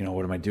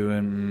 what am I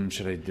doing?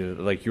 Should I do it?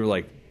 Like you were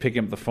like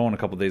picking up the phone a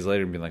couple days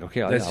later and being like,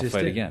 okay, I'll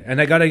fight again.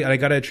 And I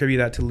gotta attribute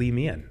that to Lee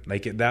Meehan.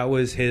 Like that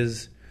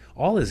was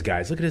all his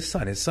guys. Look at his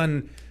son. His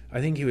son,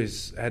 I think he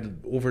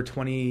had over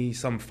 20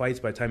 some fights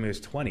by the time he was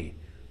 20.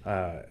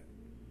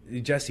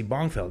 Jesse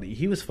Bongfeld,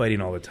 he was fighting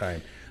all the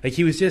time. Like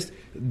he was just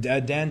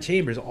Dan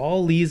Chambers.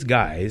 All Lee's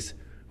guys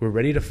were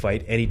ready to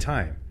fight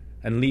anytime,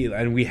 and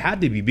we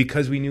had to be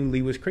because we knew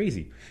Lee was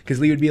crazy.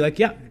 Because Lee would be like,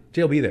 yeah,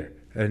 Jay will be there.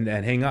 And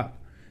hang up,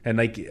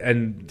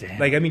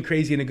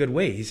 crazy in a good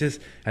way. He's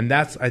just, and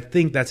I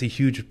think that's a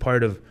huge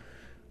part of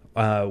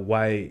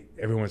why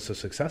everyone's so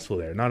successful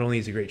there. Not only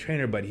is he a great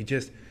trainer, but he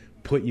just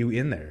put you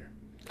in there.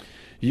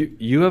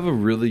 You have a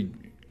really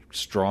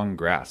strong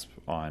grasp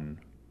on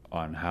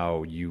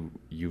how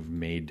you've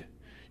made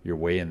your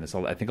way in this.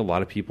 I think a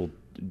lot of people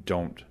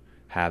don't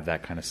have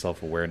that kind of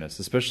self-awareness,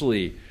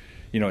 especially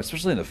in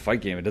the fight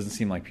game. It doesn't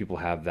seem like people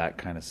have that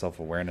kind of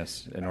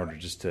self-awareness in order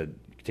just to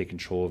take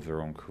control of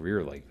their own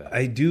career like that.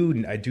 I do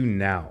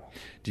now.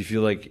 Do you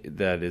feel like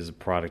that is a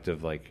product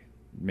of like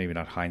maybe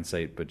not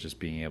hindsight, but just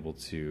being able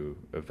to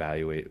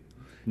evaluate,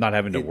 not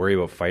having to worry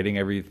about fighting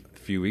every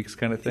few weeks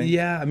kind of thing?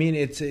 Yeah, I mean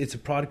it's a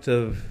product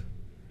of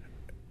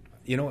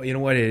you know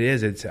what it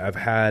is.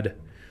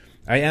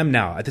 I am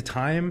now. At the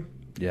time,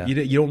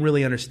 you don't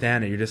really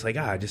understand it. You're just like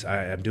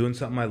I'm doing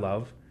something I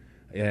love,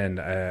 and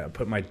I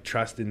put my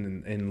trust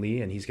in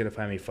Lee, and he's gonna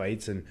find me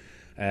fights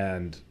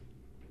and.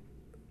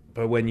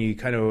 But when you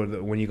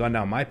gone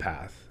down my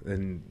path,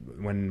 and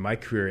when my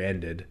career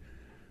ended,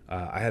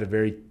 I had a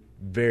very,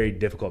 very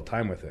difficult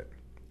time with it.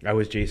 I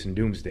was Jason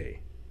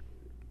Doomsday,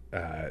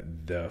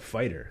 the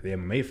fighter, the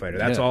MMA fighter.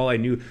 That's all I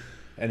knew,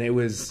 and it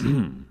was,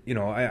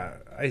 I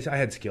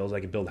had skills. I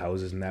could build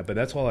houses and that, but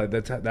that's all.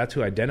 That's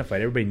who I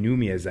identified. Everybody knew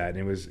me as that, and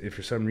it was if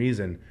for some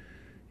reason,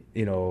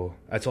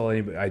 that's all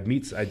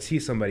I'd see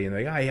somebody and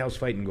they're like, how's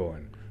fighting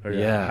going? Or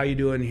how you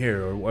doing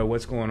here, or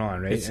what's going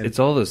on, right? It's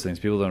all those things.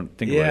 People don't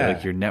think about it.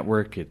 Like your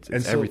network, it's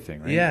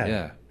everything, right?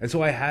 Yeah. And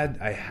so I had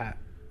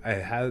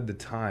the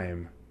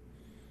time,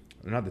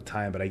 not the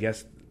time, but I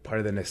guess part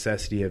of the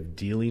necessity of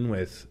dealing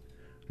with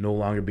no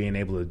longer being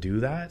able to do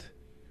that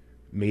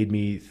made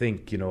me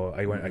think.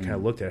 I kind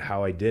of looked at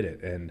how I did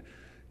it, and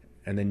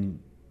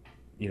then,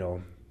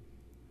 you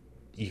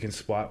can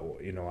spot.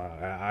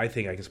 I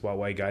think I can spot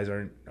why guys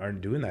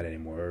aren't doing that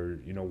anymore, or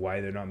why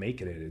they're not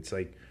making it. It's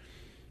like.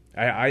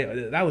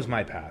 That was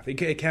my path.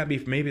 It can't be.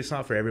 Maybe it's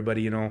not for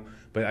everybody,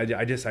 But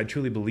I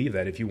truly believe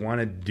that if you want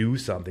to do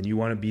something, you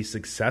want to be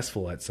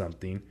successful at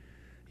something,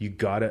 you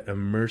gotta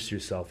immerse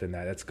yourself in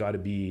that. That's got to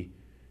be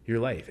your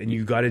life, and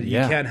you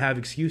can't have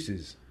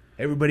excuses.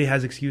 Everybody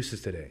has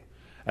excuses today.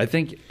 I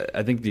think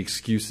the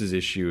excuses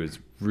issue is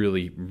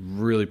really,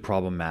 really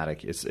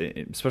problematic. It's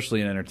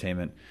especially in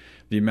entertainment,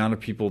 the amount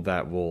of people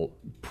that will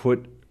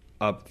put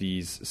up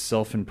these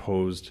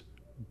self-imposed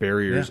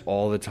barriers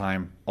all the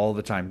time.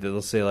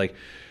 They'll say like,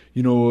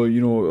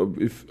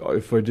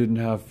 if I didn't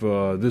have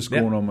this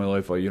going on in my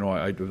life,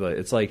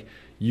 it's like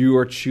you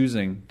are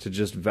choosing to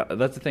just.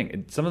 That's the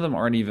thing. Some of them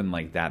aren't even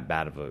like that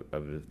bad of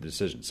a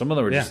decision. Some of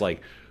them are just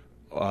like,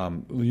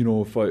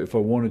 if I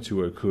wanted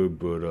to, I could,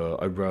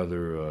 but I'd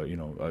rather,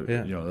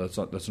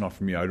 that's not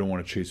for me. I don't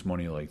want to chase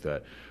money like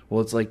that. Well,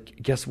 it's like,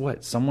 guess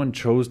what? Someone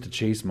chose to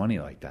chase money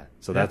like that.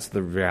 So that's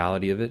the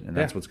reality of it, and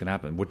that's what's going to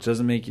happen. Which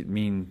doesn't make it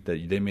mean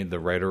that they made the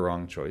right or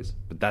wrong choice,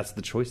 but that's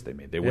the choice they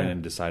made. They went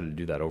and decided to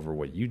do that over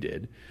what you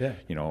did. Yeah.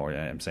 Or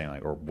I'm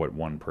saying or what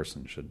one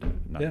person should do,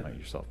 not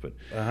yourself, but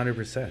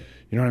 100%.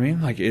 You know what I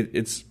mean? Like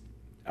it's,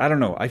 I don't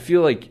know. I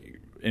feel like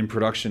in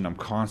production, I'm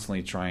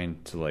constantly trying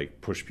to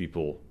like push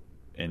people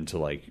into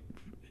like,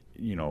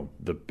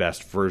 the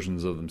best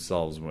versions of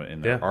themselves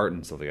in their art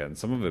and stuff like that. And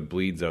some of it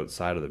bleeds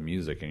outside of the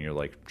music, and you're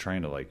like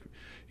trying to like,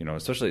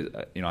 especially,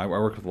 I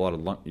work with a lot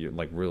of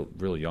like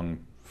real young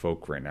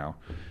folk right now,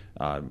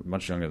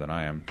 much younger than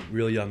I am.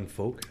 Real young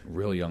folk.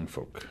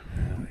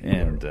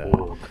 And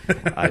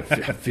I'm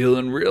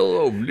feeling real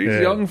old. These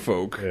young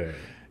folk. Yeah.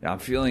 I'm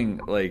feeling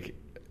like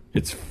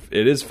it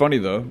is funny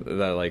though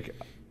that like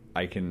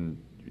I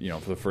can,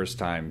 for the first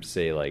time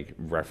say like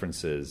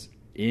references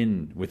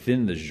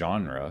within the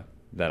genre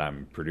that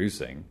I'm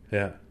producing,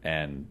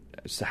 and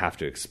just have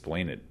to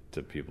explain it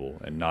to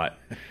people, and not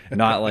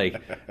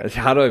like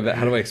how do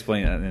I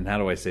explain it, and how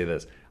do I say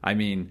this? I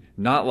mean,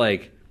 not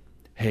like,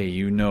 hey,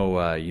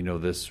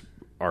 this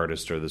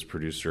artist or this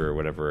producer or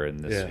whatever in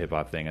this hip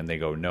hop thing, and they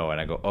go no,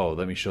 and I go, oh,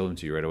 let me show them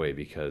to you right away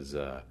because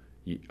I'm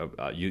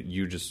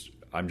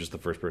just the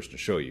first person to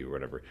show you or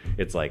whatever.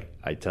 It's like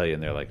I tell you,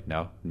 and they're like,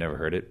 no, never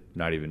heard it,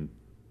 not even,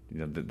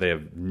 they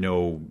have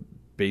no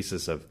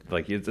basis of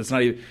like it's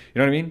not even, you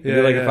know what I mean?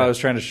 If I was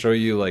trying to show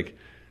you like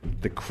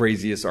the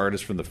craziest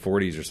artist from the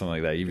 40s or something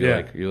like that, you'd be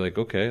like, you're like,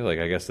 okay, like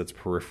I guess that's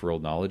peripheral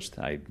knowledge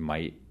that I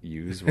might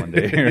use one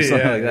day or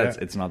something like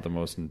that. It's not the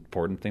most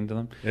important thing to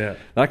them. Yeah,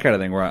 that kind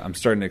of thing where I'm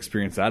starting to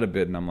experience that a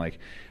bit, and I'm like,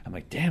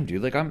 damn,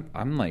 dude, like I'm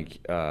like,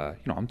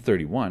 I'm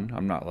 31.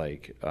 I'm not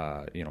like,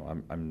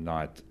 I'm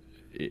not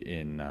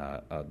in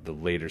the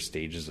later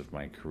stages of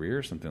my career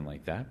or something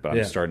like that, but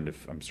I'm starting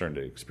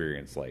to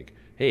experience like,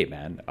 hey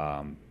man,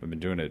 I've been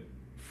doing it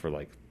for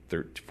like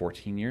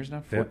 14 years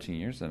now, 14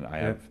 years, and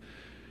I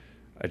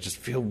just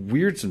feel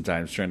weird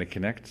sometimes trying to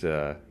connect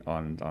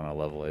on a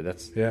level.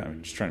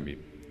 I'm just trying to be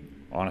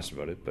honest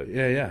about it, but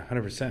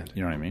 100%.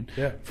 You know what I mean?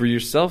 Yeah. For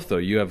yourself though,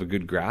 you have a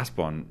good grasp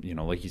on,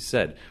 like you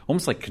said,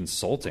 almost like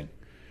consulting.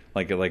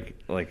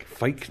 Like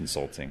fight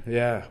consulting.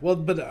 Yeah. Well,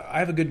 but I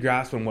have a good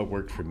grasp on what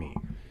worked for me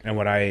and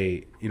what do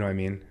you know what I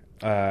mean?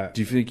 Do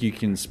you think you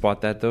can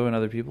spot that though in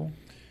other people?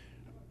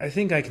 I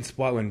think I can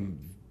spot when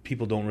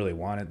people don't really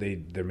want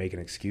it. They're making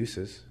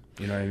excuses.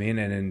 You know what I mean?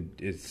 And then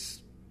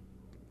it's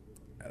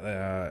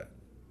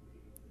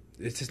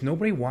just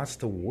nobody wants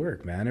to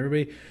work, man.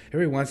 Everybody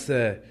wants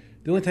to.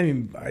 The only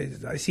time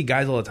I see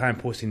guys all the time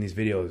posting these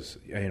videos,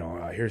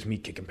 here's me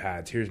kicking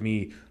pads, here's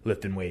me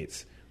lifting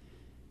weights.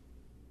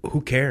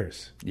 Who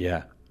cares?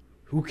 Yeah.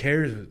 Who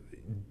cares?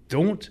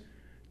 Don't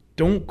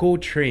go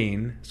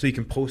train so you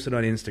can post it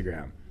on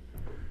Instagram.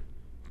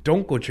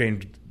 Don't go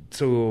train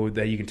so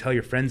that you can tell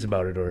your friends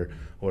about it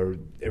or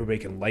everybody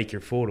can like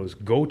your photos.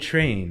 Go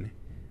train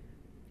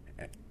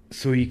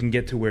so you can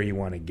get to where you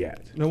want to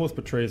get. It almost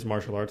portrays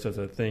martial arts as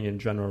a thing in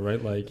general,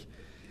 right? Like,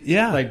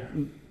 like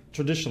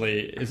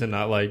traditionally, is it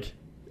not like,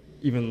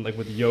 even like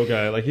with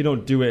yoga, like you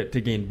don't do it to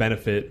gain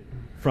benefit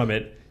from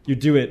it. You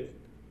do it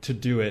to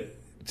do it.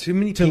 Too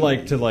many to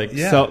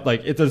sell,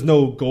 like if there's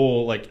no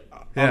goal, like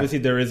obviously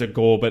there is a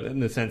goal, but in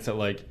the sense that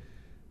like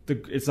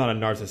it's not a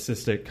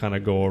narcissistic kind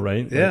of goal,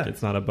 right? Like,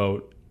 it's not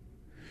about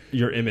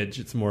your image.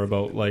 It's more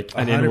about like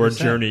an 100%. Inward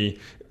journey.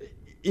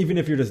 Even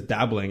if you're just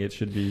dabbling, it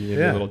should be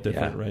a little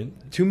different,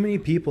 right? Too many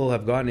people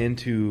have gotten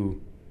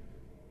into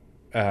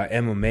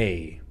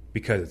MMA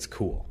because it's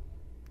cool.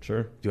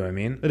 Sure. Do you know what I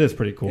mean? It is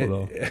pretty cool,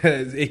 though. It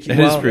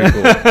is pretty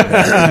cool.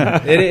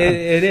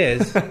 it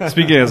is.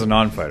 Speaking as a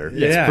non-fighter,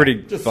 it's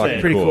pretty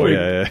fucking cool.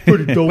 Yeah.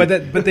 Pretty dope.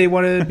 But they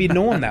want to be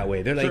known that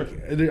way. They're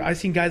like, I've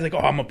seen guys like, oh,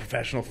 I'm a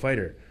professional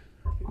fighter.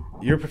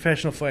 You're a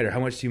professional fighter. How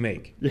much do you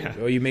make? Yeah.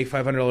 Oh, you make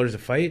 $500 a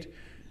fight?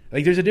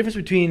 Like, there's a difference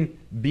between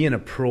being a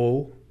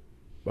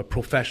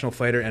professional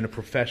fighter, and a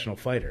professional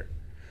fighter.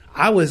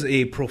 I was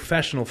a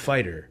professional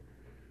fighter,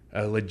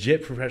 a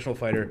legit professional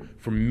fighter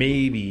for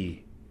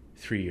maybe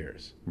 3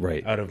 years,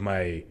 right, out of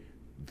my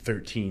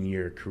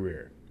 13-year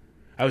career.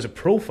 I was a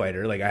pro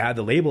fighter, like I had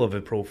the label of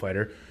a pro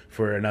fighter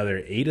for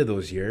another 8 of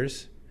those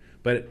years,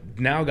 but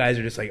now guys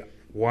are just like,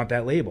 want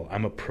that label.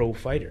 I'm a pro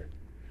fighter,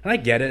 and I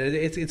get it.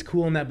 It's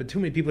cool in that, but too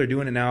many people are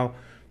doing it now,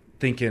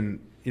 thinking,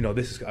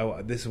 this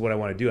is what I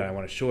want to do. I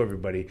want to show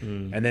everybody,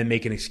 and then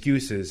making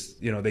excuses.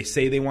 They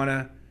say they want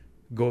to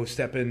go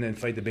step in and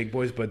fight the big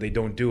boys, but they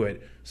don't do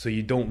it, so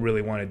you don't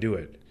really want to do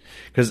it.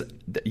 Because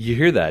you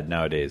hear that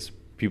nowadays.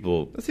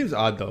 That seems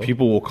odd, though.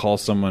 People will call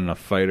someone a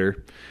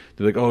fighter.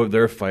 They're like, "Oh,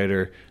 they're a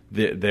fighter."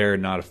 They're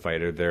not a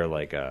fighter. They're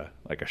like a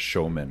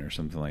showman or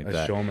something like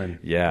that. A showman.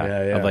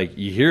 Yeah. Like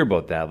you hear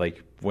about that.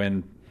 Like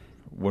when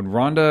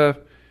Ronda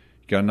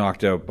got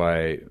knocked out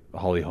by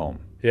Holly Holm.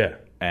 Yeah.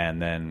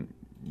 And then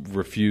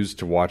refused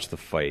to watch the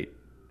fight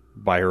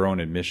by her own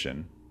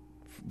admission,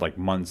 like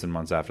months and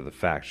months after the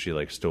fact. She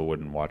like still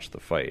wouldn't watch the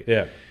fight.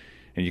 Yeah.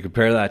 And you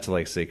compare that to,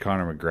 like, say,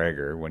 Conor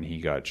McGregor when he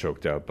got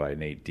choked out by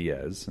Nate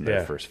Diaz in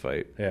their first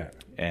fight. Yeah.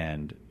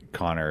 And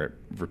Conor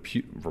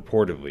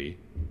reportedly,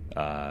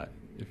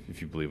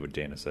 if you believe what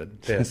Dana said,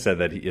 said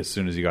that as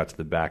soon as he got to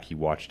the back, he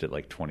watched it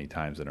like 20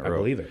 times in a row. I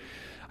believe it.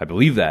 I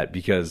believe that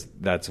because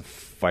that's a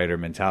fighter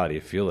mentality.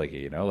 I feel like it,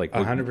 you know? Like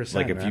 100%.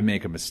 Like if you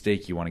make a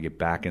mistake, you want to get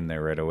back in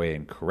there right away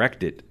and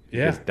correct it.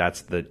 Because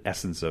that's the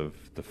essence of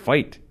the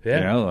fight. Yeah.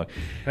 You know?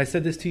 I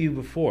said this to you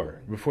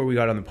before we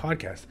got on the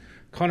podcast.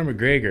 Conor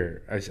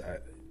McGregor,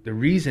 the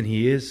reason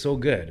he is so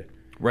good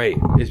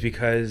is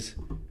because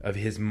of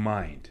his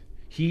mind.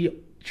 He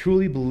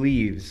truly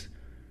believes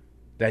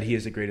that he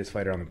is the greatest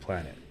fighter on the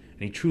planet.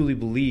 And he truly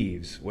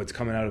believes what's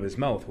coming out of his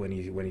mouth when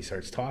he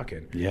starts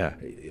talking. Yeah.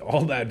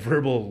 All that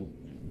verbal,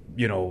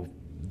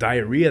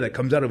 diarrhea that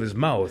comes out of his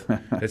mouth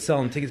that's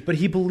selling tickets, but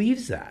he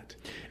believes that.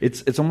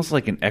 It's almost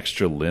like an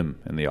extra limb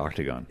in the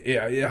octagon.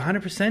 Yeah,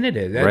 100% it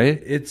is.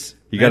 Right?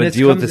 You got to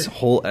deal with this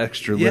whole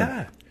extra limb.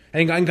 Yeah.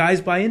 And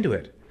guys buy into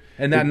it.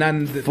 And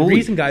the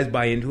reason guys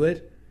buy into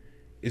it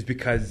is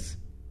because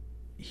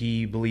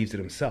he believes it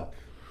himself.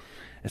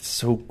 It's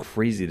so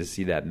crazy to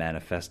see that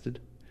manifested.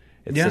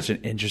 It's such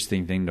an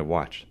interesting thing to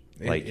watch.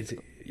 Like,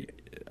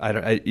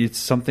 it's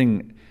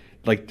something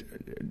like,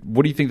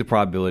 what do you think the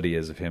probability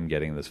is of him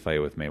getting this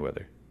fight with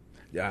Mayweather?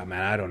 Yeah,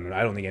 man, I don't know.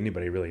 I don't think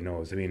anybody really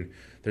knows. I mean,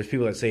 there's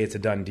people that say it's a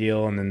done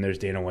deal, and then there's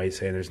Dana White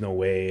saying there's no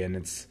way, and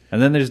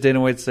then there's Dana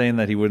White saying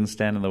that he wouldn't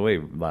stand in the way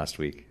last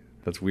week.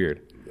 That's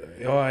weird.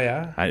 Oh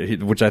yeah,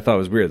 which I thought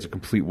was weird. It's a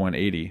complete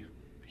 180.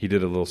 He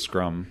did a little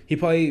scrum. He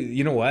probably,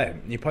 you know what?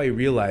 He probably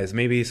realized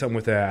maybe something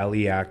with the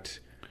Ali Act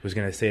was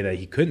going to say that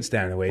he couldn't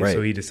stand in the way,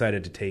 so he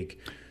decided to take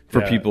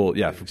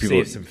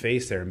save some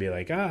face there and be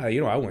like, I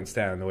wouldn't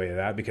stand in the way of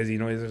that because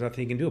there's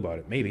nothing he can do about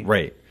it. Maybe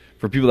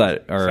For people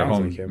that are at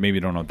home, like maybe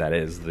don't know what that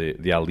is.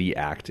 The Ali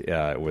Act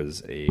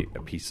was a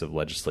piece of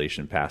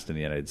legislation passed in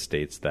the United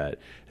States that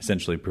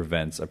essentially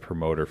prevents a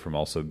promoter from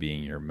also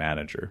being your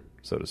manager,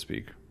 so to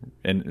speak.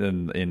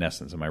 In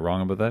essence, am I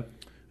wrong about that?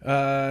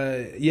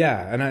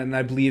 Yeah, and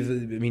I believe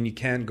that, you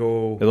can't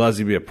go. It allows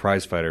you to be a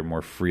prize fighter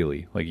more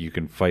freely. Like you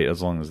can fight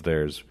as long as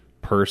there's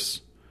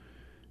purse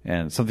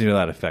and something to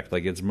that effect.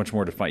 Like it's much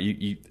more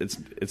defined. It's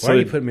Why are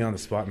you putting me on the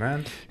spot,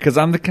 man? Because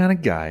I'm the kind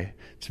of guy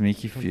to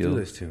make you feel. Don't do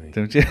this to me,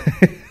 don't you?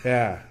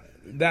 Yeah.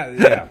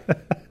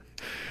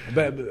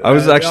 But I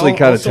was actually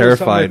kind of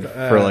terrified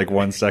for like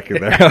 1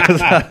 second there.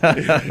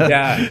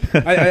 Yeah,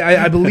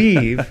 I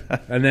believe,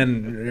 and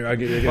then I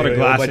get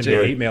a bunch of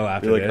hate mail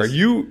after this. Like,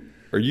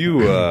 are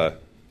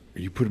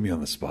you putting me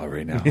on the spot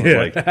right now? Yeah.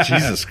 Like,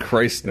 Jesus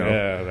Christ, no.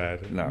 Yeah,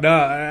 no.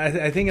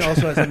 I think it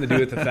also has something to do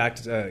with the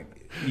fact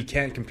you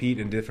can't compete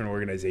in different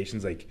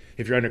organizations. Like,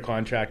 if you're under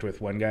contract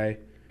with one guy,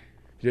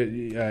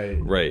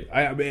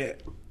 right?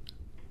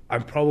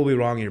 I'm probably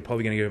wrong, and you're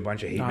probably going to get a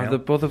bunch of hate mail.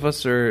 Both of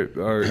us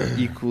are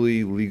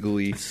equally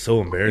legally. It's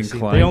so embarrassing.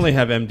 Inclined. They only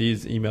have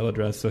MD's email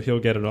address, so he'll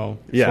get it all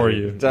for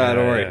you. Don't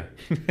worry.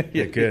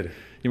 Yeah, good.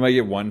 You might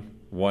get one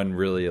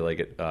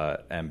really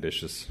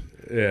ambitious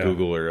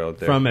Googler out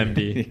there from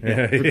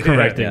MD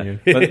correcting you.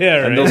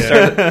 And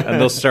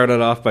they'll start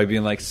it off by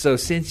being like, "So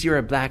since you're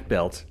a black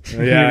belt," you'd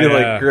be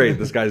like, "Great,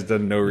 this guy's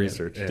done no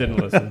research, didn't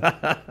listen."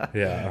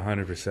 Yeah,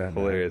 100%.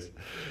 Hilarious.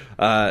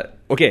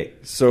 Okay,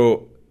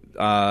 so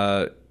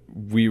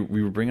we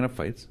were bringing up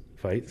fights.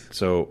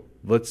 So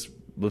let's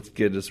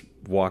get us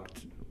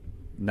walked.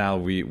 Now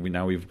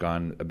we've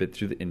gone a bit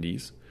through the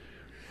indies.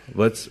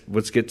 Let's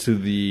get to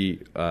the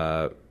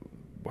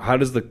how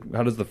does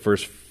the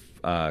first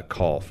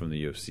call from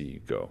the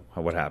UFC go?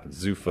 What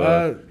happens?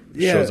 Zuffa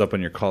shows up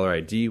on your caller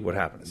ID. What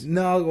happens?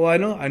 No,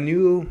 well, I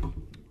knew.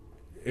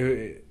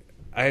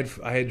 I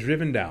had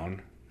driven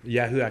down.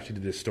 Yahoo actually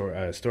did this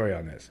story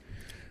on this.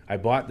 I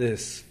bought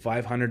this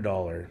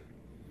 $500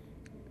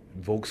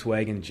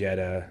 Volkswagen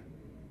Jetta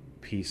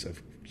piece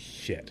of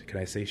shit. Can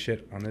I say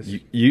shit on this?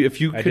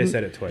 I just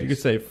said it twice. You could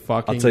say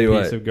fucking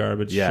piece of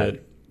garbage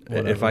shit.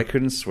 Whatever. If I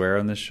couldn't swear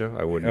on this show,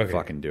 I wouldn't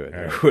fucking do it.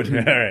 All right. I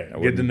wouldn't. All right. I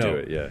wouldn't Good to know. do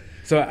it. Yeah.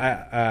 So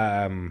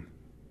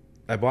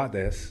I bought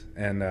this,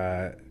 and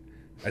I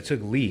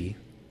took Lee,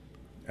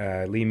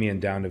 me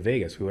and down to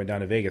Vegas. We went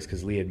down to Vegas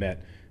because Lee had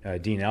met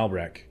Dean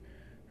Albrecht,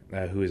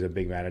 who is a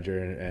big manager,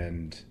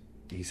 and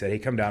he said, "Hey,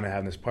 come down and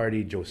have this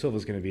party. Joe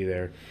Silva's going to be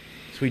there."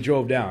 So we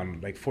drove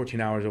down like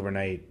 14 hours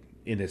overnight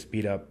in this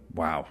beat up.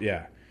 Wow.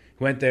 Yeah.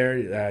 Went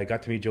there,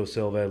 got to meet Joe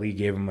Silva. Lee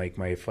gave him like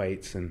my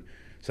fights, and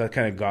so that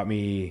kind of got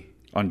me.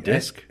 On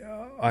disc?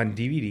 On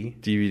DVD.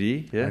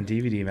 DVD, yeah. On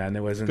DVD, man.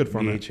 There wasn't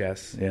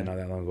VHS not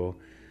that long ago.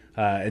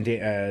 And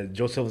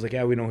Joe Silva's like,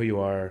 "Yeah, we know who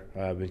you are.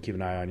 Been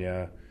keeping an eye on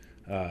you,"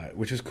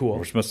 which was cool.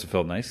 Which must have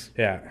felt nice.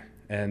 Yeah.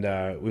 And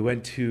we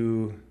went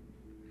to...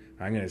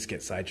 I'm going to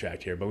get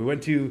sidetracked here, but we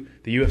went to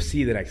the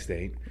UFC the next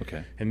day.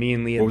 Okay. And me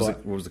and Lee...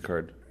 What was the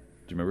card? Do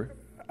you remember?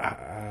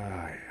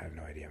 I have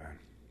no idea, man.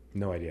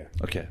 No idea.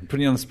 Okay. I'm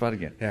putting you on the spot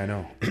again. Yeah, I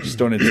know. Just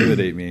don't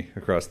intimidate me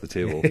across the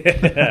table.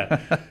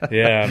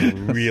 Yeah,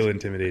 I'm real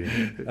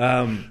intimidating.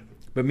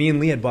 But me and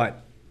Lee had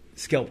bought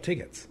scalp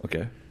tickets.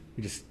 Okay.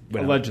 We just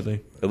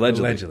Allegedly.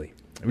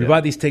 We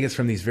bought these tickets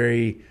from these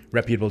very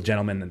reputable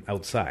gentlemen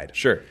outside.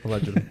 Sure.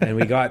 Allegedly. And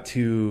we got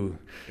to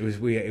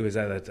it was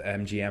at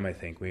MGM, I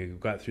think. We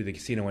got through the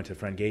casino, went to the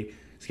front gate,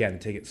 scanned the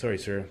ticket. Sorry,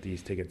 sir,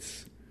 these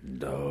tickets.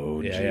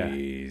 Oh,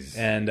 jeez.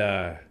 Yeah. And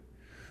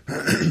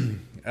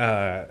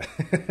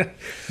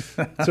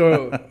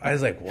so I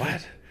was like,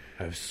 what?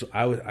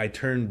 I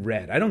turned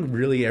red. I don't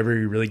really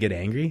ever get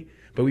angry,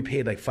 but we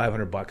paid like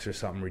 $500 or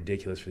something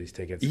ridiculous for these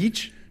tickets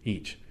Each.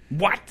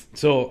 What?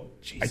 So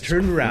I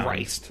turned around.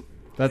 Christ.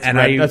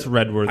 That's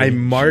red worthy. I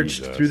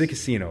marched through the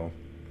casino,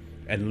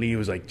 and Lee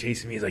was like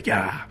chasing me. He's like,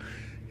 yeah,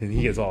 and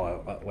he gets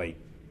all like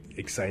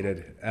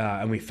excited.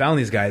 And we found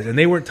these guys, and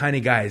they weren't tiny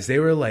guys. They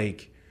were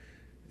like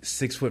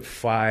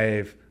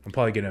 6'5". I'm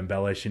probably gonna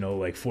embellish,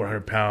 like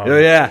 400 pounds. Oh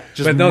yeah,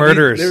 just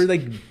murders. They were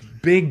like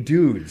big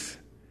dudes,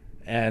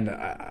 and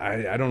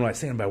I don't know. I was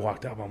saying, but I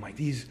walked up. I'm like,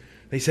 these.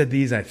 They said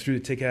these, and I threw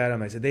the ticket at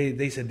them. I said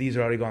they said these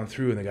are already gone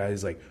through, and the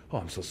guy's like, oh,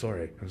 I'm so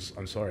sorry.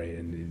 I'm sorry,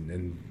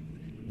 and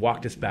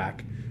walked us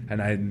back.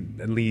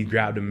 And Lee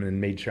grabbed him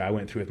and made sure I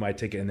went through with my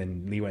ticket, and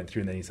then Lee went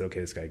through, and then he said, okay,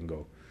 this guy can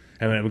go.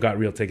 And then we got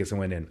real tickets and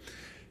went in.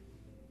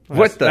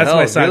 What the hell?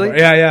 That's my really?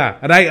 Yeah.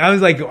 And I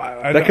was like,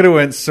 that could have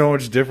went so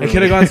much different. It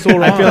could have gone so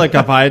wrong. I feel like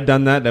if I had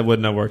done that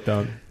wouldn't have worked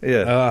out.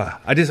 Yeah.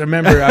 I just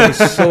remember I was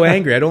so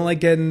angry. I don't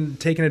like getting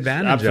taken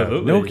advantage of.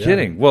 Absolutely. No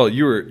kidding. Well,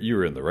 you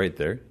were in the right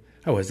there.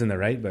 I was in the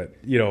right, but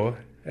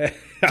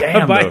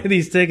Damn, buying though.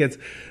 these tickets,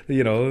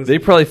 They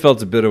probably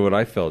felt a bit of what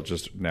I felt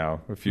just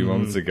now, a few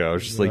moments ago.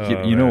 It's just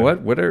like, you know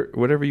what?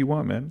 Whatever you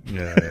want, man.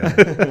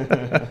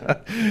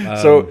 Yeah.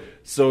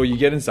 So you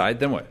get inside,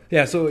 then what?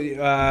 Yeah, so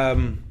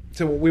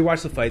we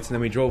watched the fights, and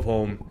then we drove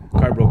home.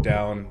 Car broke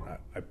down.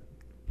 I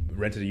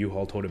rented a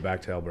U-Haul, towed it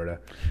back to Alberta.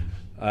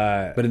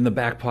 But in the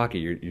back pocket,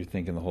 you're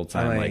thinking the whole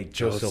time, I'm like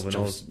Joe Silva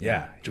knows.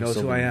 Yeah, he Joe knows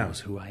Silva who I am. knows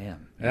who I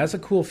am. And that's a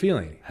cool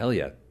feeling. Hell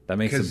yeah. That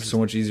makes it 'Cause- so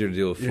much easier to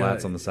deal with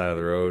flats Yeah. on the side of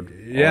the road. All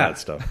Yeah. that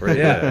stuff. Right?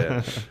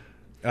 Yeah.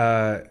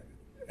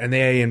 And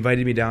they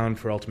invited me down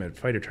for Ultimate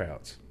Fighter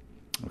tryouts.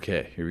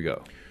 Okay, here we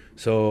go.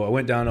 So I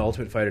went down to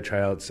Ultimate Fighter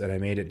tryouts, and I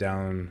made it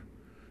down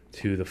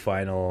to the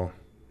final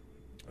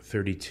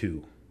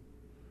 32.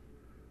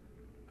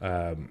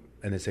 And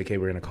they said, okay,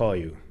 we're going to call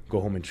you. Go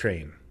home and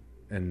train.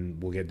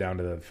 And we'll get down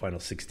to the final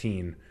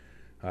 16,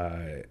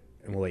 and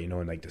we'll let you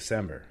know in like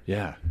December.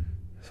 Yeah.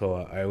 So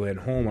I went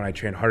home and I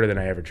trained harder than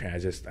I ever trained.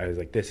 I was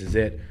like, this is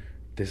it.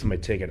 This is my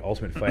ticket,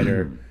 Ultimate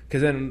Fighter.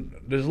 Because then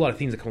there's a lot of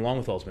things that come along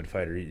with Ultimate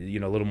Fighter.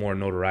 A little more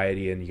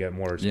notoriety, and you get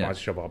more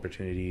sponsorship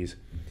opportunities.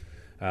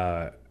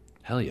 Hell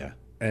yeah.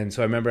 And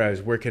so I remember I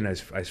was working, I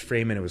was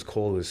framing, it was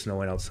cold, it was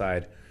snowing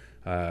outside.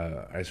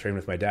 I was framing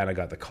with my dad, and I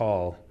got the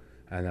call,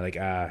 and they're like,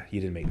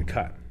 you didn't make the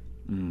cut.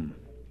 And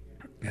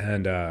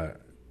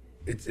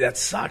that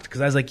sucked, because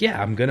I was like, yeah,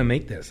 I'm going to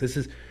make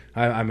this.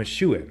 I'm a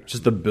shoo-in.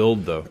 Just the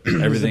build, though.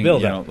 Everything,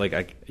 build, like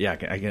I can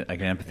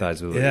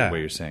empathize with what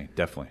you're saying.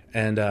 Definitely.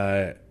 And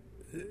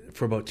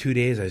for about 2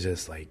 days, I was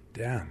just like,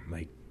 damn,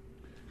 like,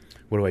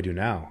 what do I do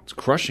now? It's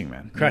crushing,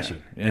 man.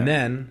 Crushing. Yeah. And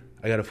then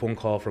I got a phone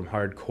call from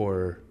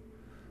Hardcore,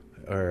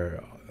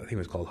 or I think it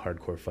was called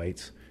Hardcore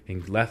Fights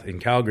in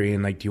Calgary,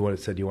 and like, do you want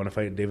to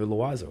fight David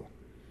Loiseau?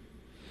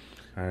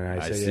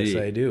 And I said,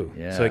 yes, I do.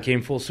 Yeah. So it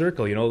came full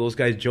circle. Those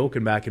guys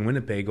joking back in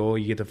Winnipeg,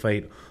 you get to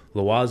fight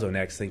Loiseau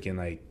next, thinking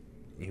like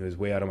he was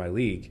way out of my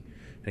league.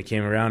 And I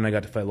came around, and I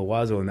got to fight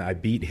Loiseau, and I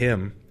beat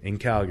him in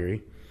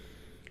Calgary.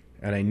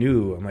 And I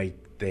knew, I'm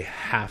like, they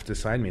have to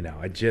sign me now.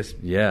 I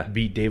just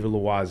beat David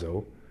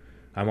Loiseau.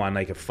 I'm on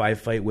like a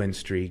 5-fight win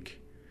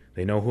streak.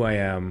 They know who I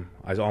am.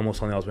 I was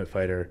almost on the Ultimate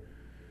Fighter.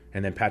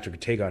 And then Patrick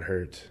Tay got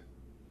hurt.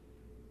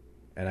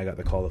 And I got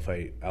the call to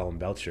fight Alan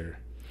Belcher.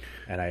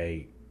 And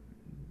I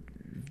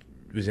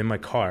was in my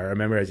car. I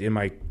remember I was in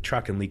my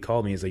truck, and Lee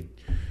called me. He's like,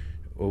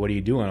 well, what are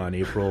you doing on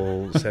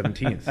April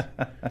 17th?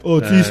 Oh,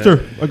 it's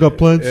Easter. I got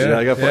plans. Yeah,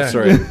 I got plans.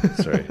 Sorry.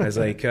 I was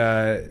like,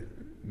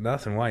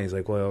 nothing. Why? He's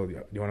like, well,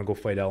 you want to go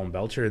fight Alan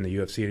Belcher in the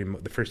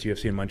UFC, the first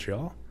UFC in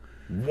Montreal?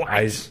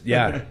 What?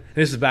 Yeah.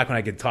 This is back when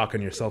I could talk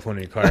on your cell phone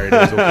in your car, and it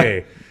was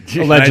okay.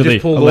 Allegedly. And I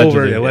just pulled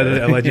over,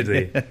 Allegedly.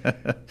 allegedly.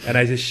 And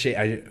I just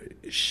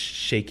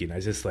shaking. I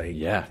was just like,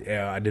 yeah,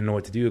 I didn't know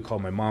what to do. I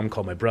called my mom,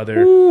 called my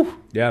brother. Woo.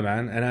 Yeah,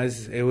 man. And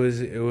it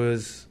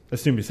was. I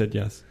assume you said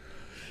yes.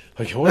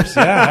 Of course,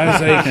 yeah. I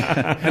was like,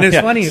 and it's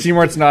funny.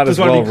 Seymour's not as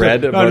well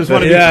read about just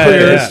want to be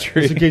clear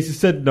history. Just in case you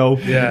said no.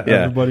 Yeah.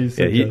 Everybody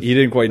said yes. He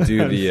didn't quite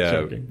do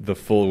the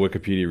full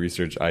Wikipedia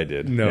research I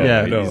did. No.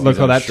 Yeah, no. Look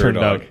how that turned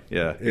out.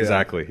 Yeah,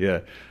 exactly. Yeah.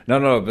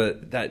 No,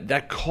 but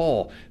that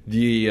call,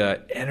 the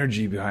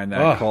energy behind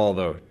that call,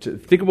 though. To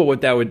think about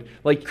what that would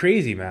like.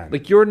 Crazy, man.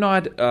 Like you're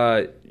not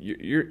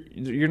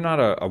you're not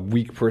a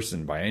weak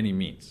person by any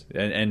means,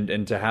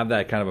 and to have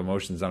that kind of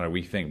emotion is not a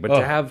weak thing. But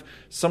to have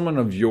someone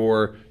of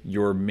your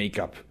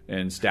makeup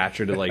and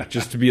stature to like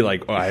just to be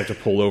like, I have to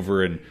pull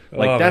over and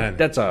like man.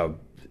 that's a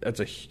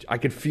I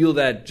could feel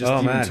that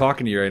just even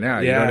talking to you right now.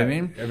 You know what I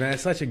mean? Man,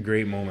 it's such a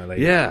great moment. Like,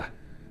 yeah.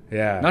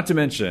 Not to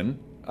mention,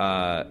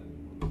 because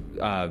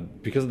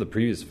of the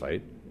previous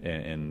fight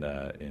from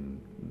the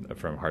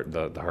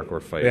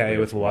hardcore fight,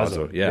 with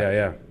Loiseau.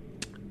 Yeah.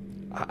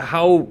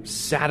 how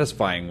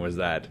satisfying was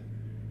that?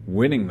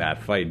 Winning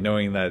that fight,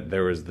 knowing that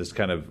there was this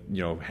kind of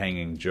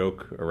hanging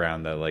joke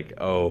around that, like,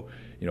 oh,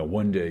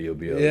 one day you'll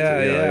be able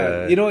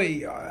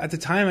to. At the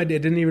time, it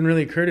didn't even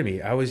really occur to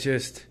me. I was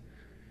just,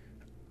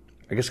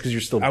 I guess, because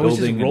you're still. I was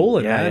just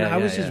rolling, man. I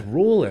was just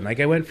rolling. Like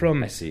I went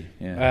from. I see.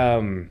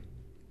 Yeah.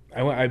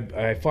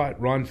 I fought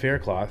Ron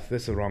Faircloth.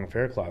 This is Ron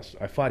Faircloth.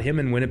 I fought him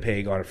in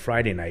Winnipeg on a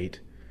Friday night.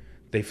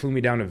 They flew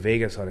me down to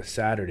Vegas on a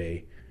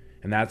Saturday,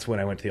 and that's when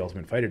I went to the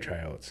Ultimate Fighter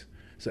tryouts.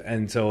 So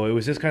it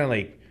was just kind of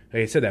like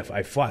I said, that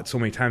I fought so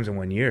many times in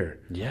 1 year.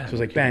 Yeah. So it was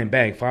like bang,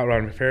 bang. Fought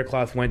Ron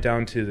Faircloth, went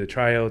down to the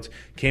tryouts,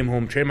 came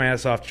home, trained my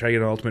ass off to try to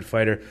get an Ultimate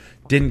Fighter.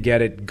 Didn't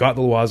get it. Got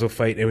the Loazo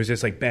fight. It was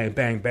just like bang,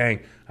 bang,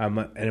 bang,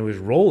 and it was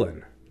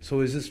rolling. So it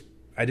was just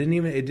it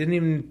didn't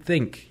even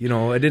think.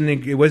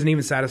 It wasn't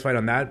even satisfied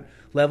on that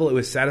level. It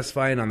was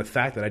satisfying on the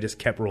fact that I just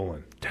kept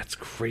rolling. That's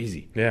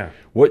crazy. Yeah.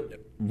 What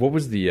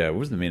was the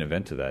main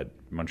event to that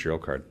Montreal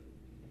card?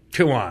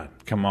 Come on.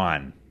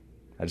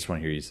 I just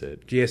want to hear you say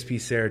it. GSP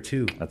Sarah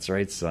 2. That's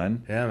right,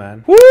 son. Yeah,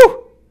 man. Woo!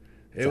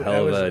 It's a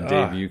hell of a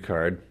debut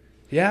card.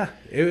 Yeah,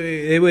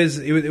 it was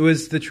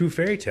the true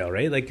fairy tale,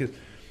 right? Like,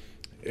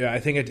 I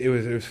think it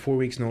was 4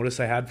 weeks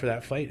notice I had for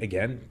that fight.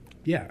 Again,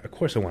 yeah, of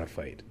course I want to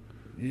fight.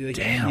 Like,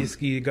 damn,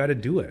 you got to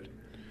do it.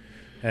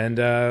 And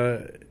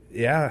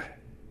yeah,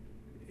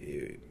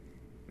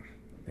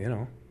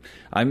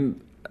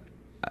 I'm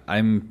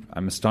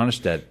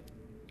astonished at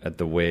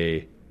the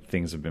way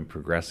things have been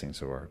progressing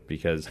so far,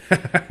 because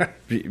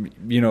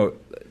you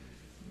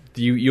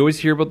always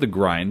hear about the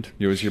grind.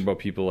 You always hear about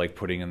people like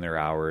putting in their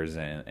hours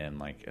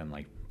and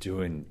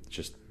doing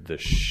just the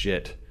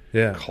shit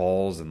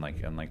calls and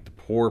the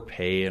poor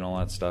pay and all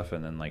that stuff,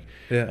 and then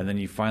and then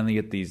you finally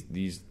get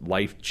these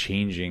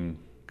life-changing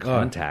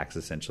contacts,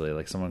 essentially.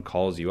 Like someone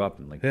calls you up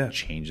and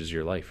changes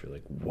your life. You're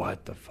like,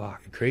 what the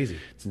fuck? Crazy.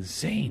 It's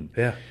insane.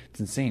 Yeah.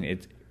 It's insane.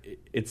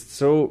 It's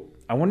so,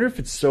 I wonder if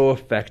it's so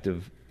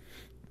effective.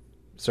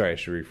 Sorry, I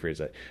should rephrase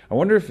that. I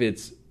wonder if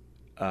it's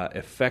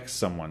affects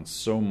someone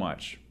so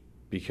much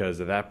because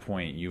at that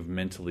point you've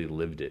mentally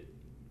lived it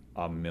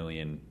a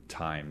million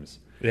times.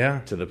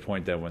 Yeah. To the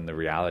point that when the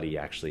reality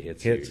actually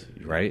hits you,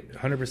 right?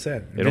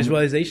 100%.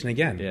 Visualization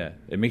again. Yeah.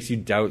 It makes you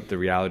doubt the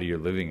reality you're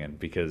living in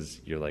because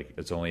you're like,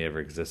 it's only ever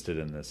existed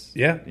in this,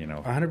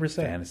 100%.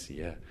 fantasy.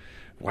 Yeah.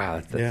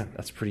 Wow.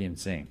 That's pretty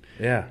insane.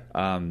 Yeah.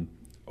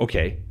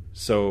 Okay.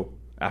 So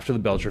after the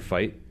Belcher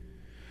fight.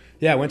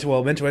 Yeah, I went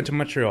to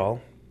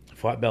Montreal,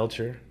 fought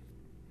Belcher,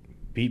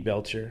 beat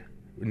Belcher.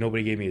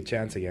 Nobody gave me a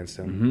chance against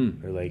him.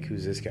 Mm-hmm. They're like,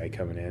 who's this guy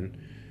coming in?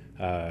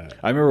 I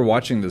remember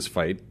watching this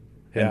fight.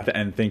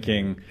 And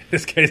thinking,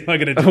 this guy's not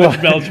going to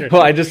touch Belcher.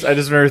 Well, I just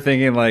remember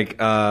thinking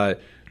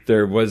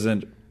there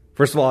wasn't.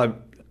 First of all,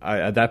 I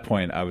at that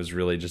point I was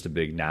really just a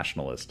big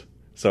nationalist,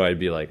 so I'd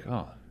be like,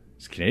 oh,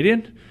 he's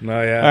Canadian.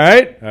 Oh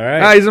yeah, all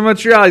right. He's in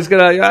Montreal. He's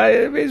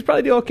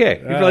probably do okay.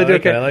 He'll probably do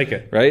okay. I like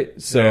it. Right.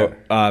 So,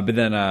 but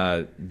then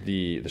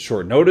the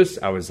short notice,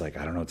 I was like,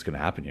 I don't know what's going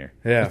to happen here.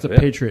 Yeah, it's a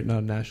patriot, not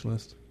a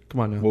nationalist.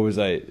 Come on now. What was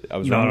I? I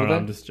was wrong with that.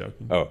 I'm just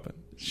joking. Oh.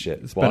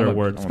 Shit. It's better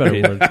word. It's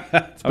better word.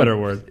 It's better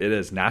word. It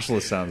is.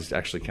 Nationalist sounds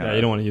actually kind of... Yeah,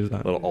 you don't want to use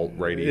that. A little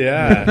alt-righty.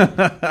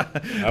 Yeah.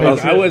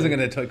 I wasn't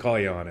going to call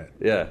you on it.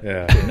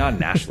 Yeah. Not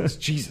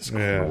nationalist. Jesus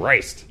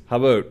Christ. How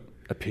about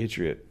a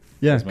patriot?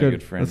 Yeah,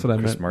 good friend. That's what I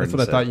meant. That's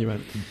what I thought you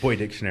meant. Boy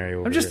Dictionary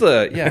over I'm just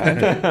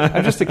here.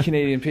 I'm just a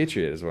Canadian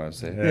patriot is what I'm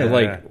saying.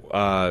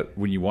 Yeah.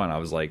 When you won, I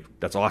was like,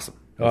 that's awesome.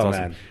 That's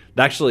awesome. Man.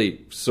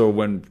 Actually, so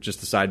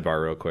just a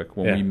sidebar real quick.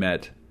 When we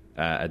met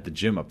at the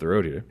gym up the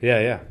road here.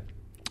 Yeah.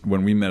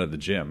 When we met at the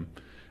gym,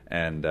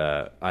 and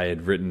I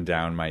had written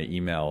down my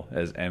email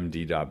as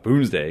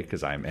md.boomsday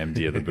because I'm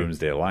MD of the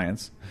Boomsday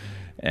Alliance,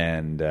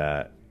 and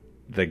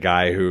the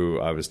guy who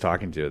I was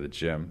talking to at the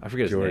gym, I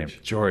forget his name,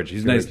 George.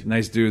 He's a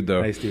nice dude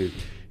though. Nice dude.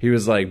 He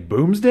was like,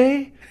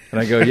 Boomsday? And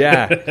I go,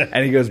 yeah.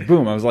 And he goes,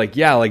 boom. I was like,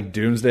 yeah, like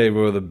Doomsday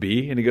with a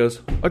B. And he goes,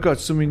 I got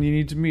someone you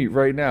need to meet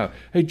right now.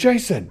 Hey,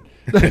 Jason.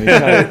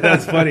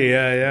 That's funny.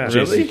 Yeah.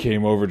 Jason really?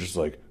 Came over just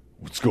like,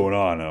 what's going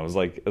on? And I was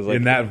like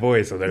in that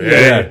voice. I was like,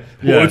 hey,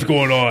 what's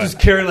going on? Just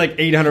carrying like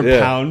 800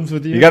 pounds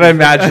with you. You got to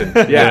imagine.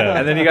 Yeah.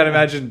 And then you got to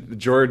imagine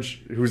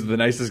George, who's the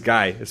nicest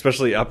guy,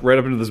 especially right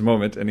up into this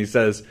moment. And he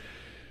says,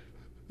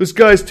 this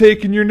guy's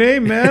taking your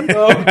name, man.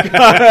 Oh,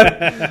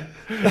 God.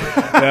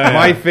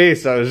 My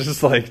face, I was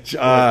just like,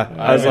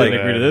 I was like,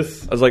 agree to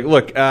this. I was like,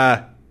 look,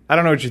 I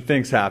don't know what you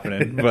think's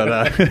happening,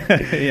 but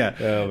yeah.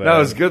 Oh, that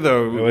was good,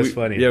 though. It was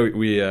funny.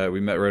 Yeah, we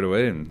met right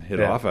away and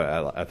hit it off.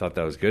 I thought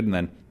that was good. And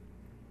then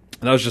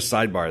that was just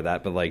sidebar of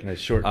that, but like a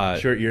short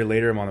year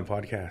later, I'm on the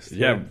podcast.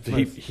 Yeah,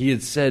 he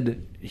had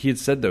said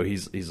though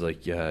he's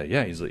like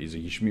he's like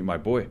you should meet my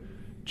boy,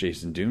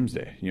 Jason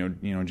Doomsday. You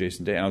know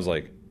Jason Day. And I was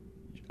like,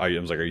 are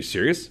you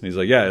serious? And he's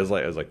like, yeah. I was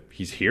like,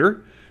 he's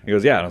here. He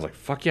goes, yeah. And I was like,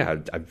 fuck yeah.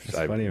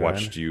 I've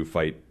watched you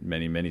fight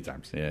many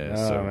times. Yeah.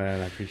 Oh so,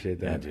 man, I appreciate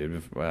that. Yeah,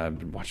 dude. I've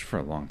been watching for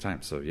a long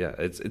time. So yeah,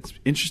 it's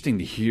interesting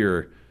to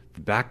hear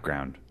the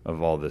background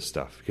of all this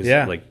stuff. Because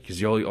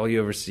because all you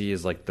ever see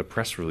is like the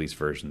press release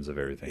versions of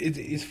everything.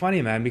 It's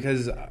funny, man,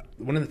 because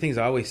one of the things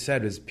I always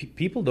said is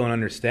people don't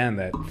understand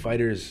that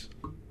fighters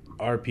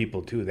are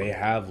people too. They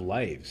have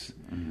lives.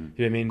 Mm-hmm.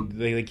 You know what I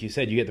mean? Like you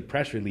said, you get the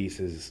press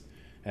releases.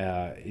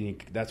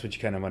 That's what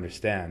you kind of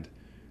understand.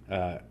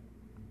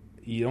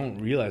 You don't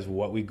realize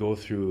what we go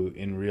through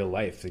in real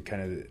life. That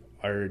kind of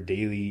our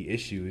daily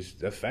issues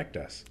affect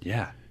us.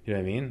 Yeah, you know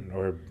what I mean,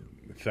 or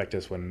affect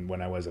us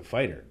when I was a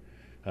fighter.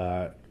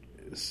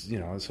 You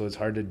know, so it's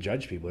hard to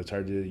judge people. It's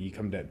hard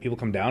to people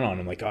come down on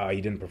him like, oh,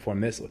 he didn't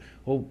perform this.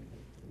 Well,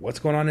 what's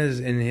going on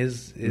in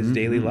his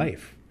daily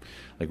life?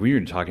 Like we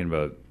were talking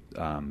about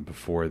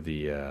before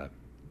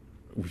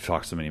we've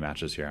talked so many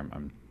matches here.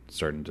 I'm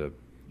starting to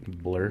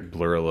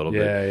blur a little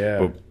bit. Yeah.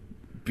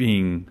 But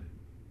being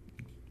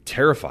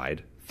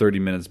terrified 30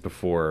 minutes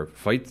before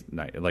fight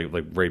night, like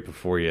right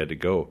before you had to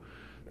go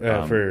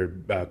for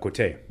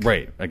Cote,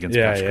 right, against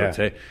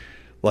Cote,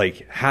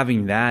 like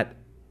having that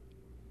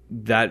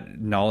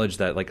knowledge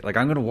that like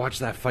I'm going to watch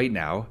that fight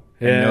now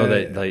and know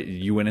that like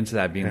you went into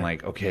that being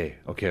like okay,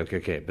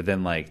 but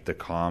then like the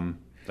calm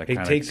that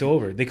it takes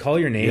over. They call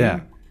your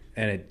name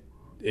and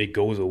it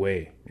goes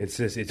away. It's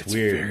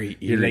weird. Very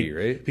eerie,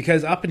 right?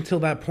 Because up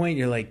until that point,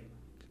 you're like,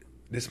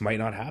 this might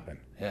not happen.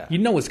 Yeah. You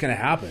know what's going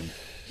to happen.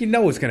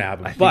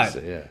 But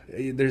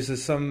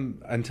there's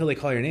some until they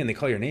call your name. They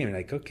call your name, and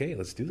like, okay,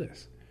 let's do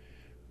this.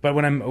 But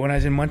when I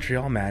was in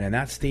Montreal, man, in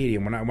that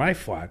stadium, when I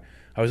fought,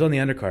 I was on the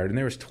undercard, and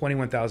there was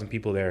 21,000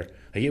 people there.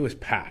 Like, it was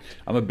packed.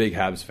 I'm a big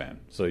Habs fan,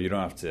 so you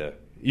don't have to.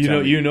 You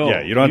don't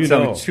have to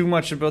tell me too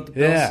much about the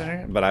Bell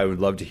Center, but I would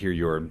love to hear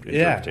your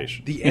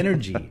interpretation. The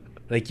energy,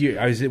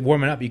 I was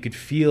warming up. You could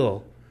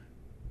feel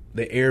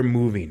the air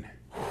moving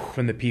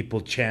from the people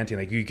chanting.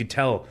 Like you could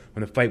tell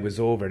when the fight was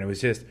over, and it was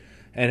just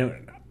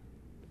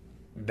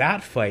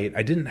that fight.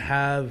 I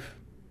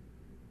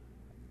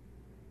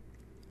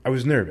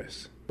was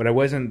nervous, but I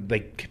wasn't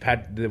like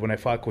when I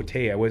fought Cote.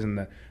 I wasn't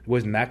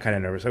that kind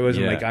of nervous. I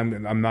wasn't like I'm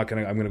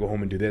gonna go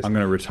home and do this. I'm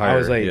gonna retire. I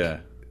was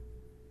like,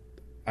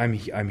 I'm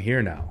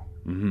here now.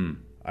 Mm-hmm.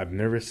 I'm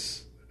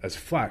nervous as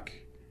fuck,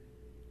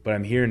 but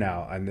I'm here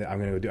now. I'm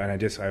gonna go do. And I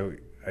just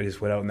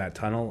went out in that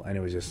tunnel, and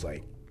it was just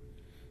like,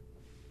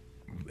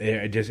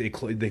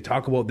 they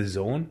talk about the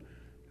zone.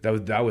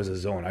 That was a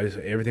zone.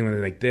 Everything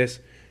went like this,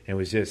 and it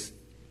was just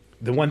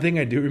the one thing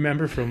I do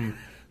remember from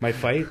my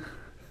fight.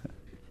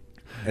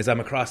 As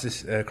I'm across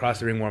the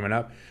ring warming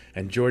up,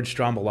 and George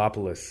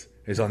Stroumboulopoulos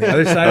is on the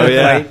other side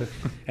of the fight,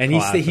 and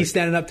he's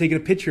standing up taking a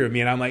picture of me,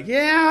 and I'm like,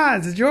 yeah,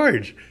 it's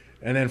George.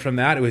 And then from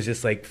that, it was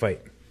just like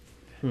fight.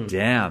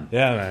 Damn.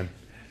 Yeah, man.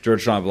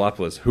 George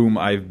Stroumboulopoulos, whom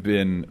I've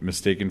been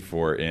mistaken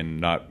for in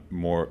not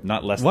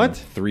less than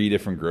 3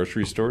 different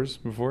grocery stores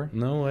before.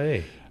 No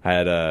way. I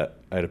had a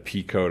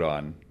pea coat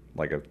on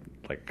like a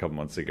couple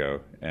months ago,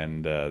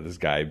 and this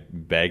guy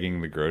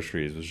bagging the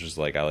groceries was just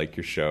like, I like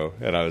your show.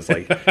 And I was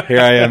like,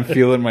 here I am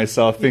feeling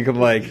myself, thinking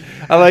like,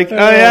 oh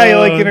yeah, you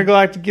like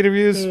Intergalactic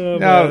Interviews?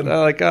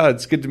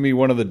 It's good to meet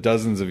one of the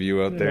dozens of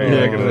you out there.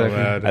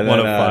 And then, 1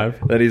 of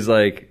 5. Then he's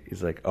like,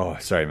 oh,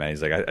 sorry, man.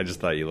 He's like, I just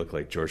thought you looked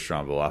like George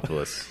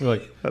Stroumboulopoulos. You're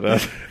like,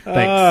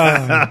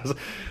 thanks.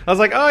 I was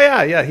like, oh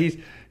yeah, he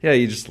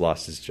just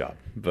lost his job.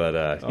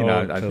 But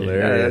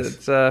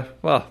hilarious. Here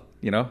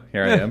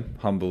I am,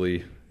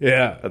 humbly.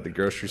 Yeah, at the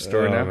grocery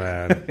store now.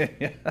 Man.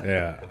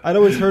 Yeah. I'd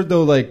always heard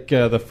though, like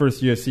the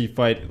first UFC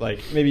fight, like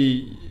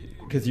maybe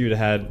because you'd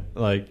had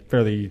like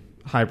fairly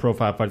high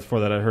profile fights before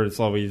that. I heard it's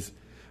always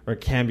or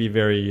it can be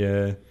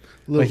very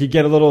like you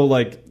get a little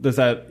like does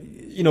that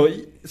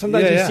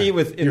sometimes you see it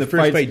with in your the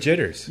first fights, fight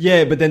jitters.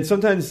 Yeah, but then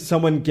sometimes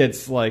someone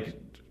gets like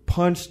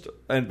punched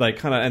and like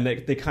kind of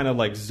and they kind of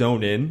like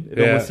zone in. It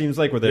almost seems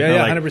like where they're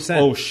like 100%.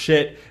 Oh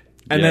shit.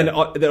 And then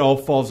that all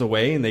falls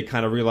away, and they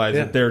kind of realize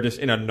that they're just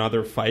in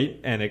another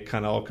fight, and it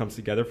kind of all comes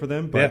together for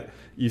them. But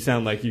you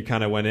sound like you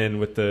kind of went in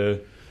with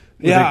the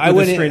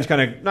strange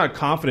kind of not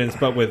confidence,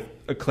 but with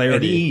a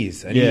clarity, an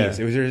ease.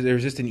 There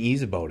was just an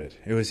ease about it.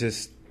 It was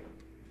just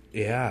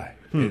that's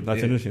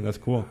interesting. That's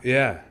cool.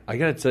 Yeah, I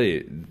gotta tell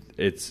you,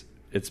 it's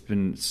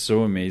been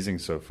so amazing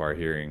so far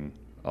hearing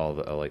all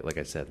the like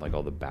I said, like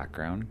all the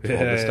background to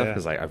all this stuff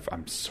because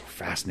I'm so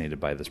fascinated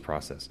by this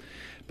process,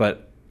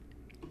 but.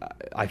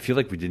 I feel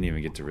like we didn't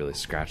even get to really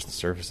scratch the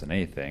surface on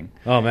anything.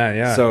 Oh man,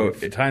 yeah. So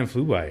time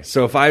flew by.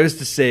 So if I was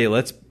to say,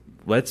 let's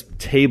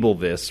table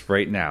this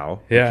right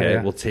now.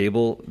 We'll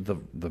table the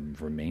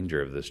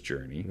remainder of this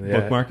journey.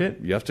 Bookmark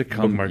it. You have to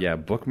come.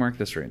 Bookmark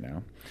this right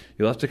now.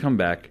 You'll have to come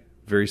back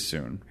very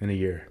soon. In a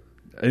year.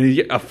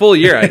 A full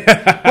year.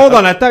 Hold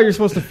on, I thought you were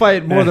supposed to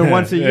fight more than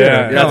once a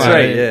year. That's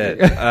right.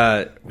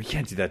 Yeah, we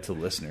can't do that to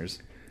listeners.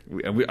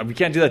 We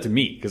can't do that to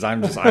me because I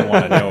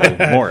want to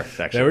know more.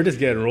 Actually, we're just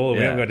getting rolled.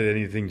 We haven't got to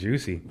anything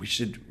juicy. We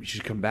should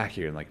come back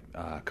here in like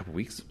a couple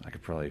weeks. I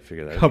could probably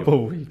figure that out.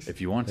 Couple weeks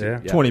if you want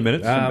to. Yeah. 20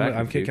 minutes.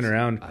 I'm kicking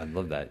around. I'd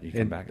love that. You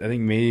come back. I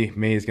think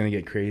May is going to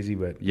get crazy,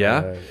 but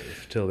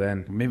till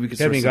then, maybe we could.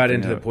 Haven't got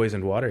into the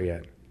poisoned water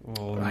yet.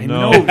 Oh, I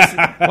know,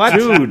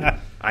 dude.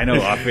 I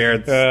know off air.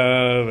 It's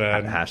Oh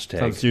man, hashtag.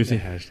 Sounds juicy.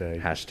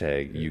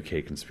 Hashtag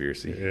UK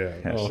conspiracy. Yeah.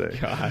 Hashtag.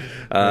 Oh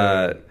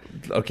God.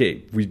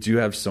 Okay, we do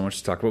have so much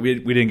to talk about. We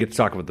didn't get to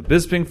talk about the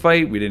Bisping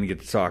fight. We didn't get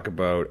to talk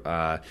about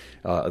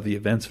the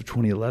events of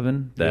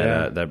 2011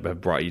 that have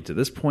brought you to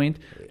this point.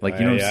 Like,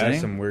 you know what I'm saying?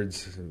 Some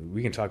words.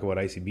 We can talk about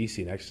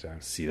ICBC next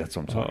time. See, that's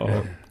what I'm talking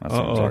about. That's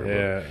what I'm talking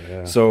about.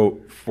 Yeah.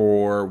 So,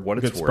 for what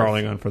it's Good worth...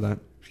 Sparling on for that.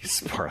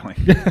 Sparling.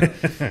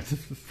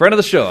 Friend of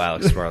the show,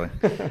 Alex Sparling.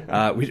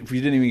 We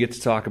didn't even get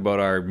to talk about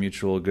our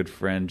mutual good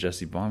friend,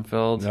 Jesse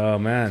Baumfeld. Oh,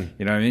 man.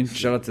 You know what I mean?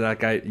 Shout out to that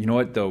guy. You know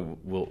what, though?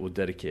 We'll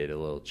dedicate a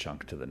little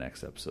chunk to the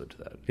next episode to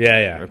that.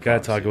 Yeah.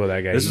 Got to talk about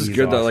that guy. This is He's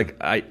good, though. awesome.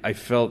 Like, I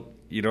felt...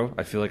 You know,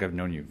 I feel like I've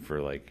known you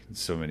for like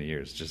so many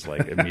years, just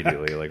like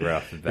immediately, like right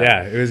off the bat.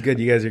 Yeah, it was good.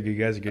 You guys are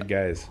good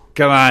guys.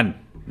 Come on.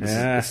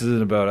 This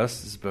isn't about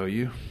us. This is about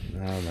you.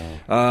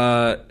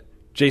 No.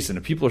 Jason,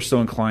 if people are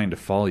so inclined to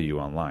follow you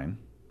online,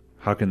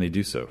 how can they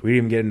do so? We didn't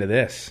even get into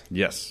this.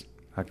 Yes.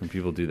 How can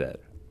people do that?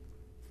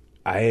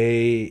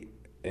 Right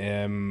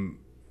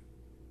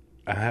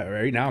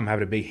now I'm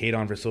having a big hate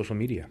on for social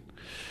media.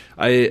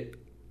 I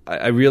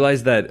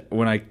realize that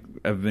when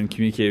I've been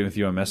communicating with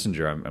you on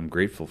Messenger, I'm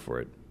grateful for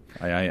it.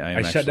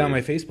 I shut down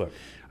my Facebook.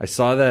 I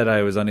saw that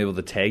I was unable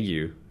to tag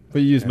you.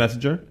 But you use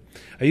Messenger?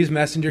 I use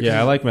Messenger. Yeah,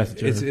 I like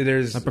Messenger.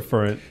 I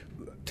prefer it.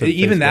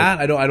 Even Facebook.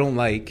 that I don't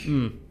like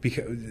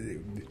because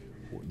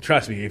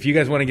trust me, if you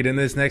guys want to get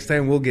into this next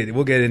time, we'll get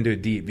into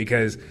it deep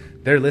because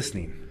they're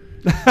listening.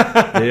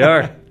 They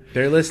are.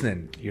 They're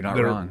listening. You're not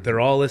wrong. They're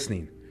all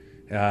listening.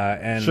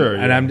 And sure,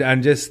 and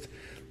I'm just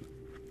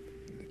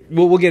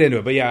we'll get into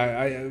it, but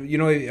yeah,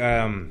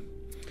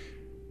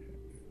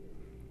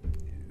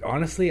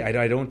 honestly,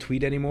 I don't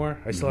tweet anymore.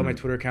 I still have my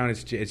Twitter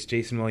account. It's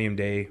Jason William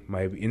Day.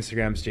 My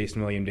Instagram's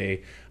Jason William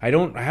Day. I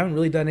haven't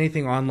really done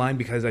anything online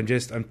because I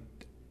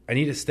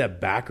need to step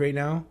back right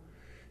now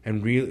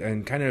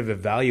and kind of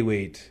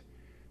evaluate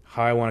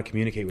how I want to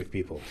communicate with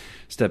people.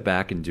 Step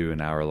back and do an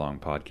hour-long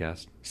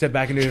podcast. Step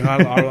back and do an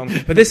hour-long.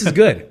 But this is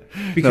good.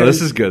 Because, no,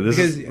 this is good. This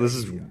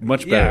is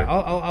much better. Yeah,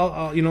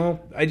 I'll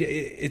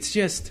it's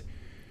just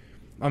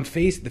on the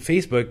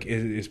Facebook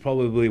is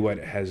probably what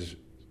has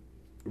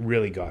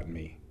really gotten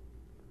me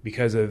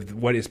because of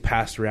what is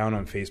passed around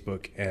on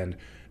Facebook and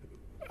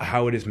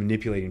how it is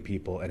manipulating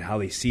people and how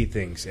they see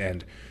things.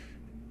 And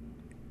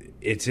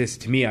it's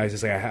just, to me, I was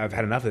just like, I've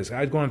had enough of this.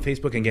 I'd go on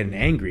Facebook and get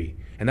angry,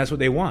 and that's what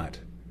they want.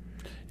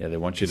 Yeah, they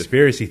want you to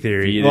conspiracy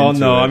theory. Well,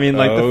 no, I mean,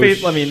 like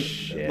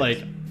shit. like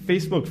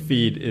Facebook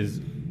feed is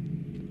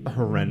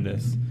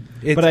horrendous.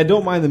 But I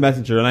don't mind the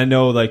Messenger, and I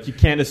know like you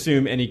can't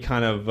assume any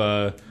kind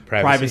of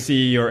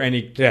privacy or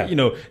any,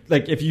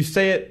 like if you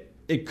say it,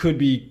 it could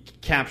be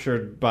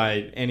captured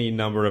by any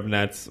number of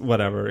nets,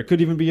 whatever. It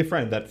could even be a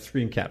friend that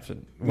screen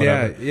captured,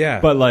 whatever.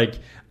 Yeah. But like,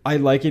 I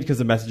like it because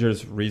the Messenger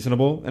is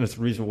reasonable and it's a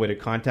reasonable way to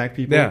contact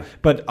people. Yeah.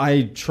 But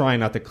I try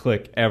not to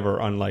click ever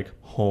on like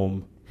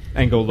home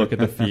and go look at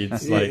the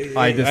feeds. Like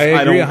I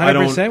agree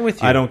 100%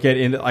 with you. I don't get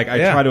into like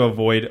I try to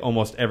avoid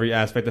almost every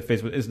aspect of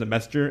Facebook. Isn't a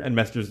Messenger, and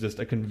Messenger is just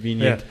a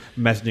convenient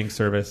messaging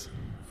service.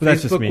 But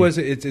that's just me.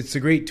 It's a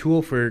great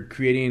tool for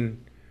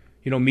creating,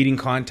 meeting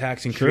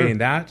contacts and creating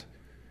that.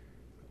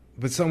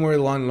 But somewhere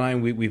along the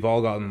line, we've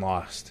all gotten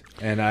lost,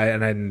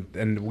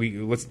 and we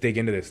let's dig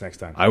into this next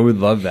time. I would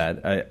love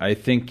that. I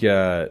think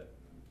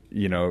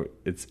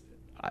it's.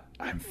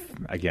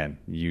 Again,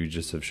 you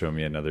just have shown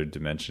me another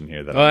dimension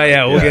here. That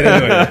we'll get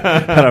into it.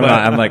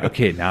 I'm like,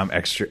 okay, now I'm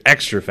extra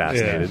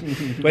fascinated.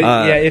 Yeah. But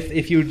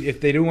if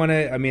they do want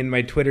to, I mean,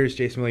 my Twitter is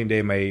Jason William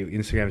Day, my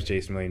Instagram is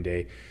Jason William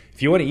Day.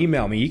 If you want to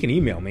email me, you can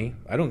email me.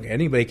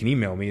 Anybody can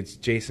email me. It's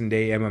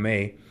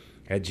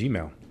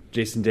JasonDayMMA@gmail.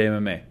 Jason Day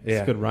MMA. Yeah,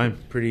 it's a good rhyme.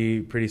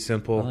 Pretty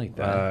simple. I like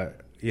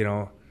that.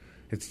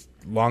 It's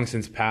long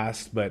since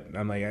passed, but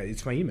I'm like,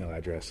 it's my email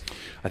address.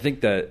 I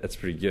think that's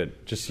pretty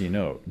good. Just so you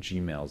know,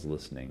 Gmail's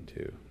listening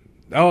too.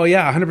 Oh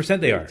yeah,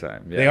 100% they are.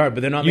 Time. Yeah. They are,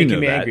 but they're not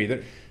making me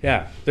angry.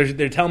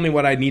 They're telling me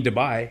what I need to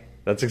buy.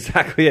 That's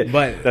exactly it.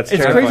 But that's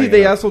it's crazy.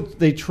 They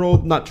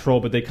not troll,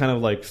 but they kind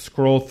of like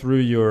scroll through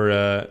your.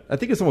 I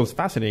think it's almost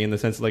fascinating in the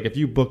sense like if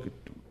you book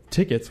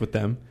tickets with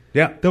them,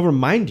 they'll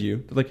remind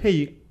you. They're like,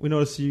 hey, we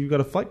noticed you got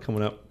a flight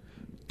coming up.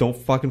 Don't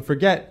fucking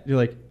forget. You're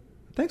like,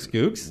 thanks,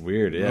 Googs.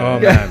 Weird, yeah. Oh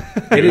man,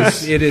 it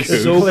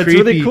is so creepy. It's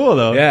really cool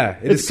though. Yeah,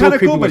 it's kind of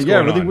cool, but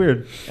really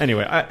weird.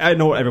 Anyway, I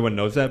know everyone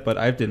knows that, but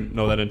I didn't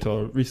know that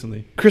until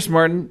recently. Chris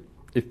Martin,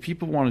 if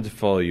people wanted to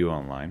follow you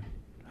online,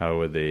 how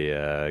would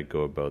they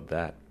go about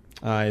that?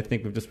 I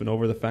think we've just been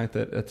over the fact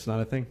that it's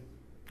not a thing.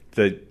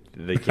 They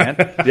can't?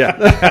 Yeah.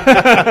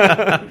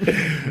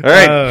 All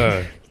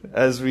right.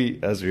 As we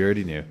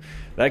already knew,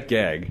 that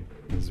gag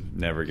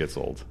never gets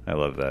old. I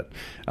love that.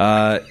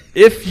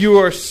 If you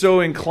are so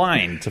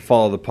inclined to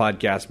follow the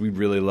podcast, we'd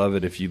really love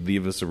it if you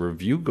leave us a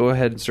review. Go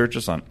ahead and search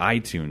us on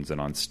iTunes and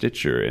on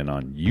Stitcher and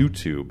on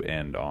YouTube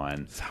and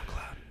on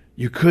SoundCloud.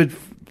 You could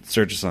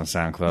search us on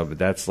SoundCloud, but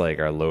that's like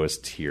our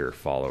lowest tier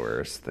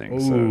followers thing.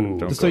 So Ooh.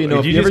 don't Just go so you there.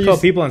 know, Did you just call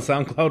people on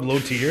SoundCloud low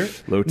tier?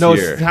 Low No,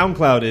 tier.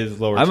 SoundCloud is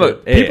lower I'm tier.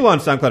 a- hey. People on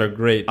SoundCloud are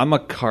great. I'm a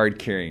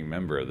card-carrying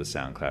member of the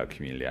SoundCloud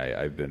community.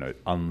 I've been an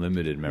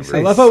unlimited member.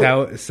 I love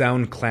how-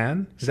 Sound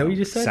Clan? Is that what you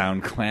just said?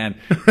 Sound Clan.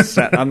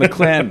 I'm the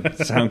clan.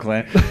 Sound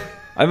Clan.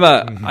 I've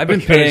been What kind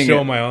of paying. show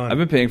am I on? I've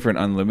been paying for an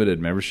unlimited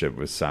membership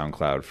with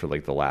SoundCloud for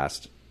like the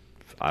last,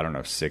 I don't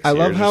know, 6 I years.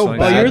 love or how something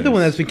Well, like you're that. the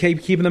one that's been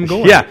keeping them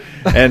going. Yeah,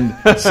 and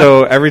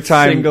so every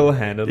time,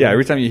 Single-handedly. yeah,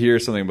 every time you hear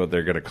something about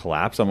they're going to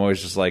collapse, I'm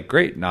always just like,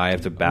 great. Now I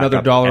have to back Another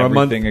up $1 a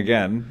month. everything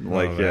again.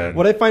 Like, yeah.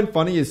 What I find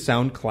funny is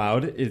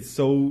SoundCloud is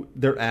so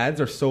their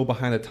ads are so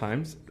behind the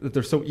times that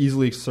they're so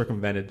easily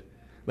circumvented.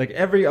 Like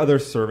every other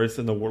service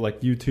in the world, like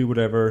YouTube,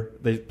 whatever,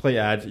 they play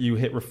ads. You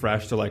hit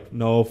refresh, they're like,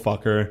 "No,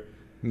 fucker,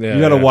 Yeah,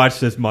 you got to yeah. watch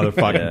this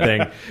motherfucking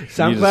thing."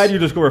 SoundCloud, you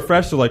just go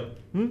refresh. They're like,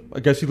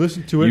 "I guess you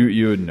listened to it."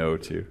 You would know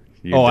too.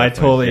 You I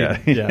definitely-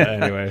 totally, yeah.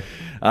 Anyway,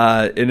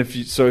 And if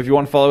you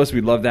want to follow us,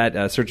 we'd love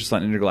that. Search us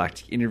on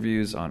Intergalactic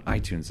Interviews on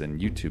iTunes and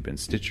YouTube and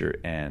Stitcher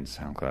and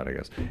SoundCloud, I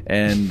guess.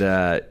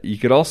 And you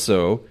could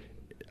also,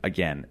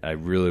 again, I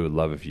really would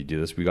love if you do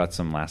this. We got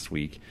some last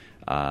week.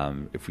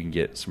 If we can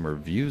get some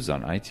reviews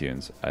on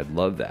iTunes, I'd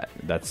love that.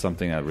 That's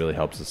something that really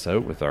helps us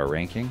out with our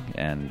ranking.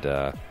 And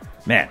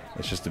man,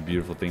 it's just a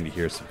beautiful thing to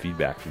hear some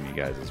feedback from you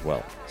guys as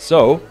well.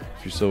 So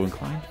if you're so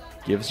inclined,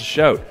 give us a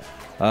shout.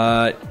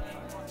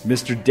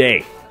 Mr.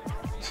 Day.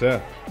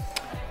 So,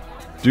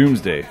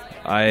 Doomsday.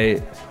 I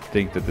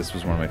think that this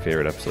was one of my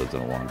favorite episodes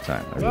in a long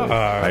time.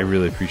 I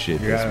really appreciate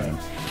this, Yeah.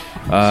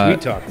 man.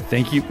 sweet talker.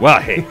 Thank you. Well,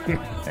 hey,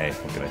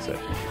 what can I say?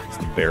 It's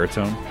the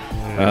baritone.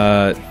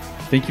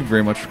 Thank you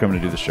very much for coming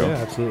to do the show. Yeah,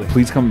 absolutely.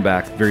 Please come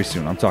back very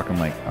soon. I'm talking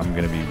like I'm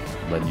going to be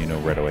letting you know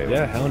right away.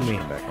 Yeah, when hound me.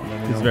 come back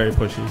on. he's very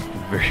pushy.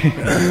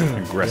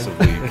 Very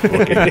aggressively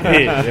booking.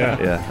 Yeah.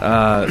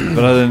 Yeah.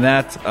 But other than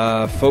that,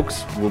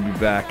 folks, we'll be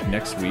back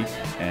next week,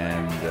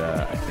 and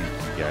I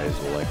think you guys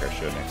will like our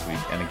show next week.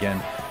 And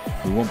again,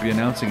 we won't be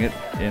announcing it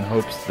in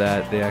hopes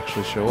that they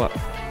actually show up.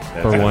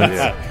 That's For the once.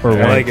 idea. For I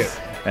once. like it.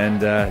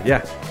 And at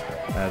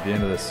the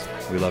end of this,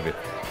 we love you.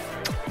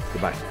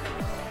 Goodbye.